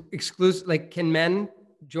it's exclusive. Like, can men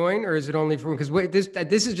join, or is it only for? Because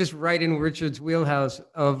this is just right in Richard's wheelhouse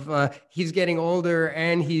of he's getting older,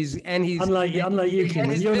 and he's unlike you,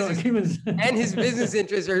 and his business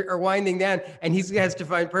interests are winding down, and he has to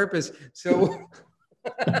find purpose. So.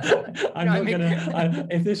 I'm not gonna.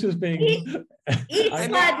 If this was being Isla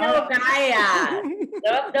Nogaya,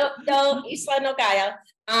 no, Isla Nogaya.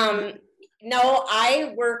 No,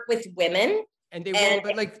 I work with women, and they want,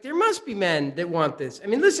 but like there must be men that want this. I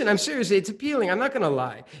mean, listen, I'm serious. It's appealing. I'm not gonna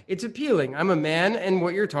lie. It's appealing. I'm a man, and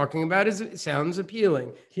what you're talking about it sounds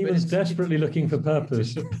appealing. He was desperately looking for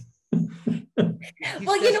purpose.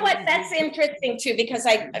 Well, you know what? That's interesting too, because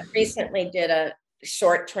I recently did a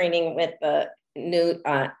short training with the new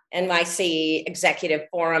NYC Executive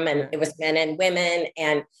Forum, and it was men and women,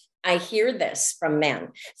 and I hear this from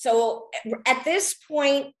men. So at this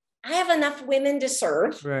point, I have enough women to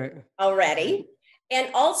serve already.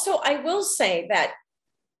 And also, I will say that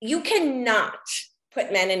you cannot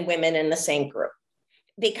put men and women in the same group,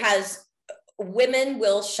 because women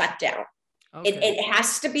will shut down. Okay. It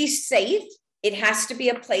has to be safe. It has to be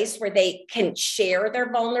a place where they can share their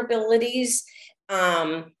vulnerabilities,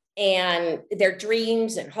 and their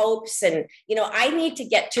dreams and hopes. And, I need to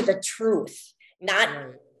get to the truth, not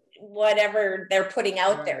whatever they're putting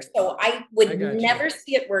out there. So I would never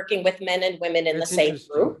see it working with men and women in the same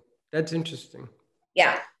group. That's interesting.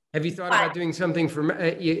 Yeah. Have you thought about doing something for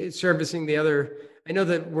servicing the other? I know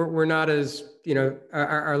that we're not as,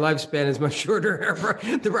 our lifespan is much shorter.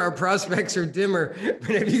 Our prospects are dimmer. But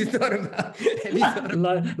have you thought about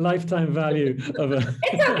lifetime value of a?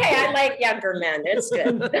 It's okay. I like younger men. It's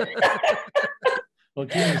good. Well,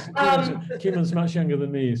 Keeman's much younger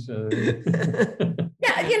than me, so.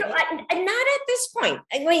 Yeah, not at this point.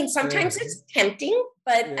 I mean, sometimes it's tempting,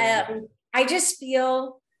 but I just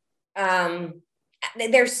feel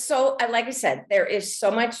there's like I said, there is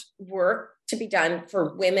so much work to be done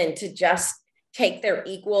for women to just take their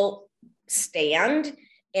equal stand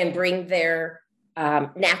and bring their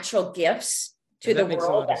natural gifts to the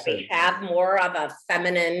world, that we have more of a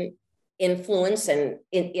feminine influence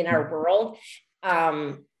in our world.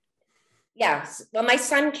 Well, my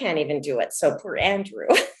son can't even do it, so poor Andrew.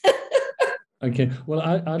 Okay. Well,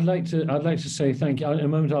 I'd like to say thank you. In a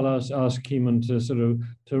moment, I'll ask Keeman to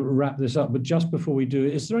wrap this up. But just before we do,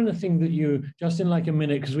 is there anything that you, just in like a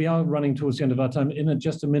minute, because we are running towards the end of our time, in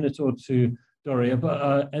just a minute or two, Doria,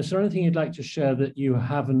 but is there anything you'd like to share that you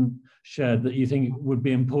haven't shared that you think would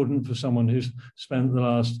be important for someone who's spent the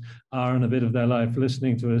last hour and a bit of their life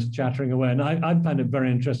listening to us chattering away? And I find it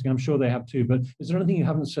very interesting. I'm sure they have too. But is there anything you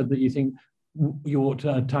haven't said that you think you ought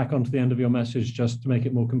to tack onto the end of your message just to make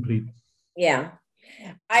it more complete? Yeah,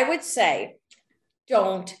 I would say,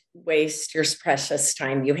 don't waste your precious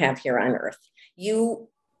time you have here on earth.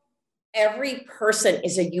 Every person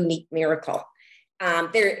is a unique miracle.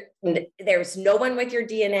 There's no one with your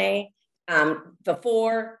DNA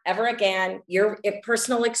before, ever again, your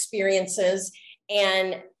personal experiences,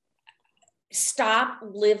 and stop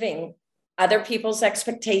living other people's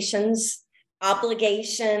expectations,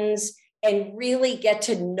 obligations, and really get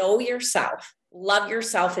to know yourself. Love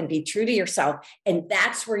yourself and be true to yourself. And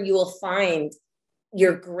that's where you will find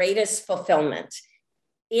your greatest fulfillment.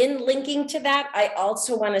 In linking to that, I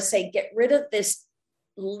also want to say, get rid of this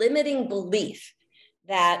limiting belief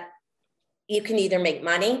that you can either make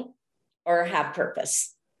money or have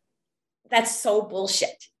purpose. That's so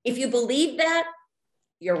bullshit. If you believe that,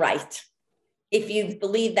 you're right. If you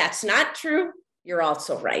believe that's not true, you're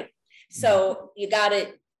also right. So you got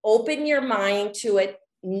to open your mind to it.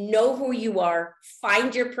 know who you are,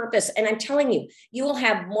 find your purpose. And I'm telling you, you will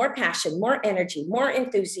have more passion, more energy, more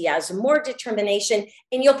enthusiasm, more determination,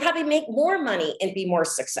 and you'll probably make more money and be more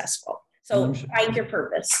successful. So find your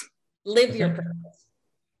purpose, live your purpose.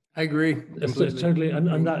 I agree completely. Totally,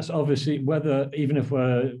 and that's obviously whether, even if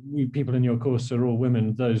people in your course are all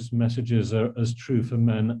women, those messages are as true for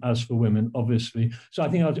men as for women, obviously. So I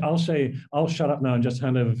think I'll shut up now and just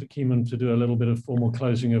hand over for Keeman to do a little bit of formal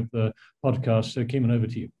closing of the podcast. So Keeman, over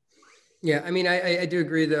to you. Yeah, I mean, I do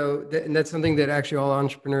agree though, and that's something that actually a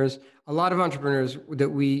lot of entrepreneurs that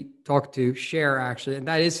we talk to share actually, and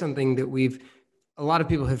that is something that a lot of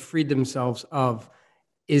people have freed themselves of.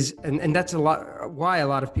 And that's why a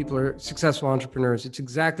lot of people are successful entrepreneurs. It's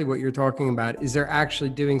exactly what you're talking about, is they're actually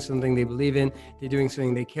doing something they believe in, they're doing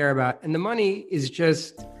something they care about. And the money is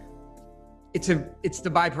just, it's the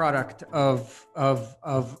byproduct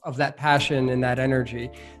of that passion and that energy.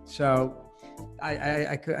 So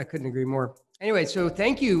I couldn't agree more. Anyway, so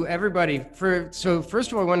thank you everybody so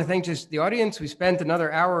first of all, I want to thank just the audience. We spent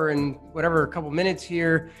another hour and a couple minutes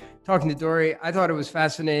here talking to Dory. I thought it was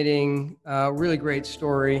fascinating, really great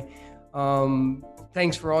story.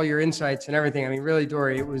 Thanks for all your insights and everything. I mean, really,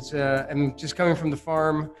 Dory, it was, I'm just coming from the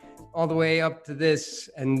farm all the way up to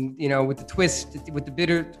this, and, with the twist, with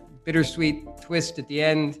the bittersweet twist at the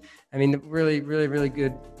end. I mean, really, really, really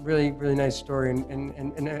good, really, really nice story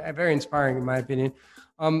and very inspiring in my opinion.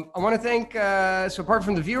 I want to thank, so apart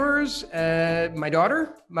from the viewers, my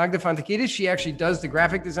daughter, Magda Fantakidis, she actually does the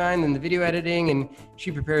graphic design and the video editing, and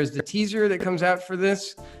she prepares the teaser that comes out for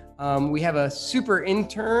this. We have a super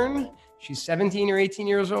intern. She's 17 or 18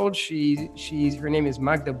 years old. Her name is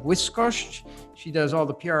Magda Błyskosz. She does all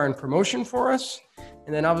the PR and promotion for us.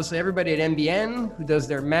 And then obviously everybody at NBN who does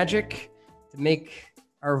their magic to make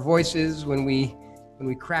our voices when we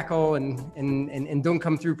crackle and don't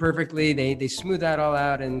come through perfectly, they smooth that all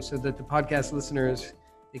out, and so that the podcast listeners,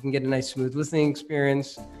 they can get a nice smooth listening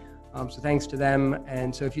experience. So thanks to them.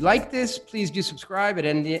 And so if you like this, please do subscribe at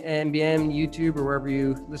NBN, YouTube, or wherever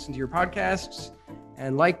you listen to your podcasts,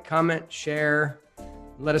 and like, comment, share,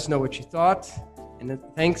 let us know what you thought. And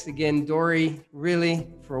thanks again, Dory, really,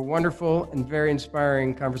 for a wonderful and very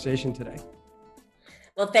inspiring conversation today.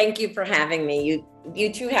 Well, thank you for having me.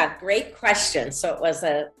 You two have great questions, so it was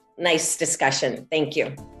a nice discussion. Thank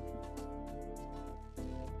you.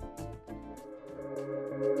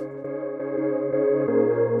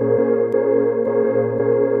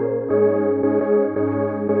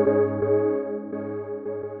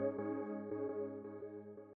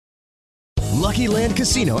 Lucky Land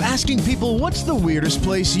Casino, asking people, what's the weirdest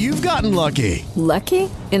place you've gotten lucky? Lucky?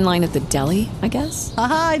 In line at the deli, I guess?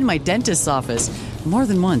 Aha, in my dentist's office. More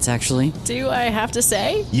than once, actually. Do I have to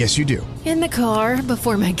say? Yes, you do. In the car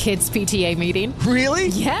before my kids' PTA meeting. Really?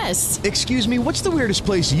 Yes. Excuse me, what's the weirdest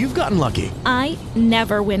place you've gotten lucky? I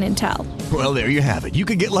never win and tell. Well, there you have it. You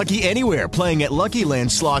can get lucky anywhere, playing at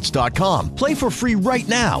LuckyLandSlots.com. Play for free right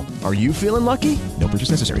now. Are you feeling lucky? No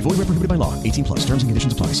purchase necessary. Void where prohibited by law. 18+. Terms and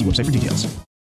conditions apply. See website for details.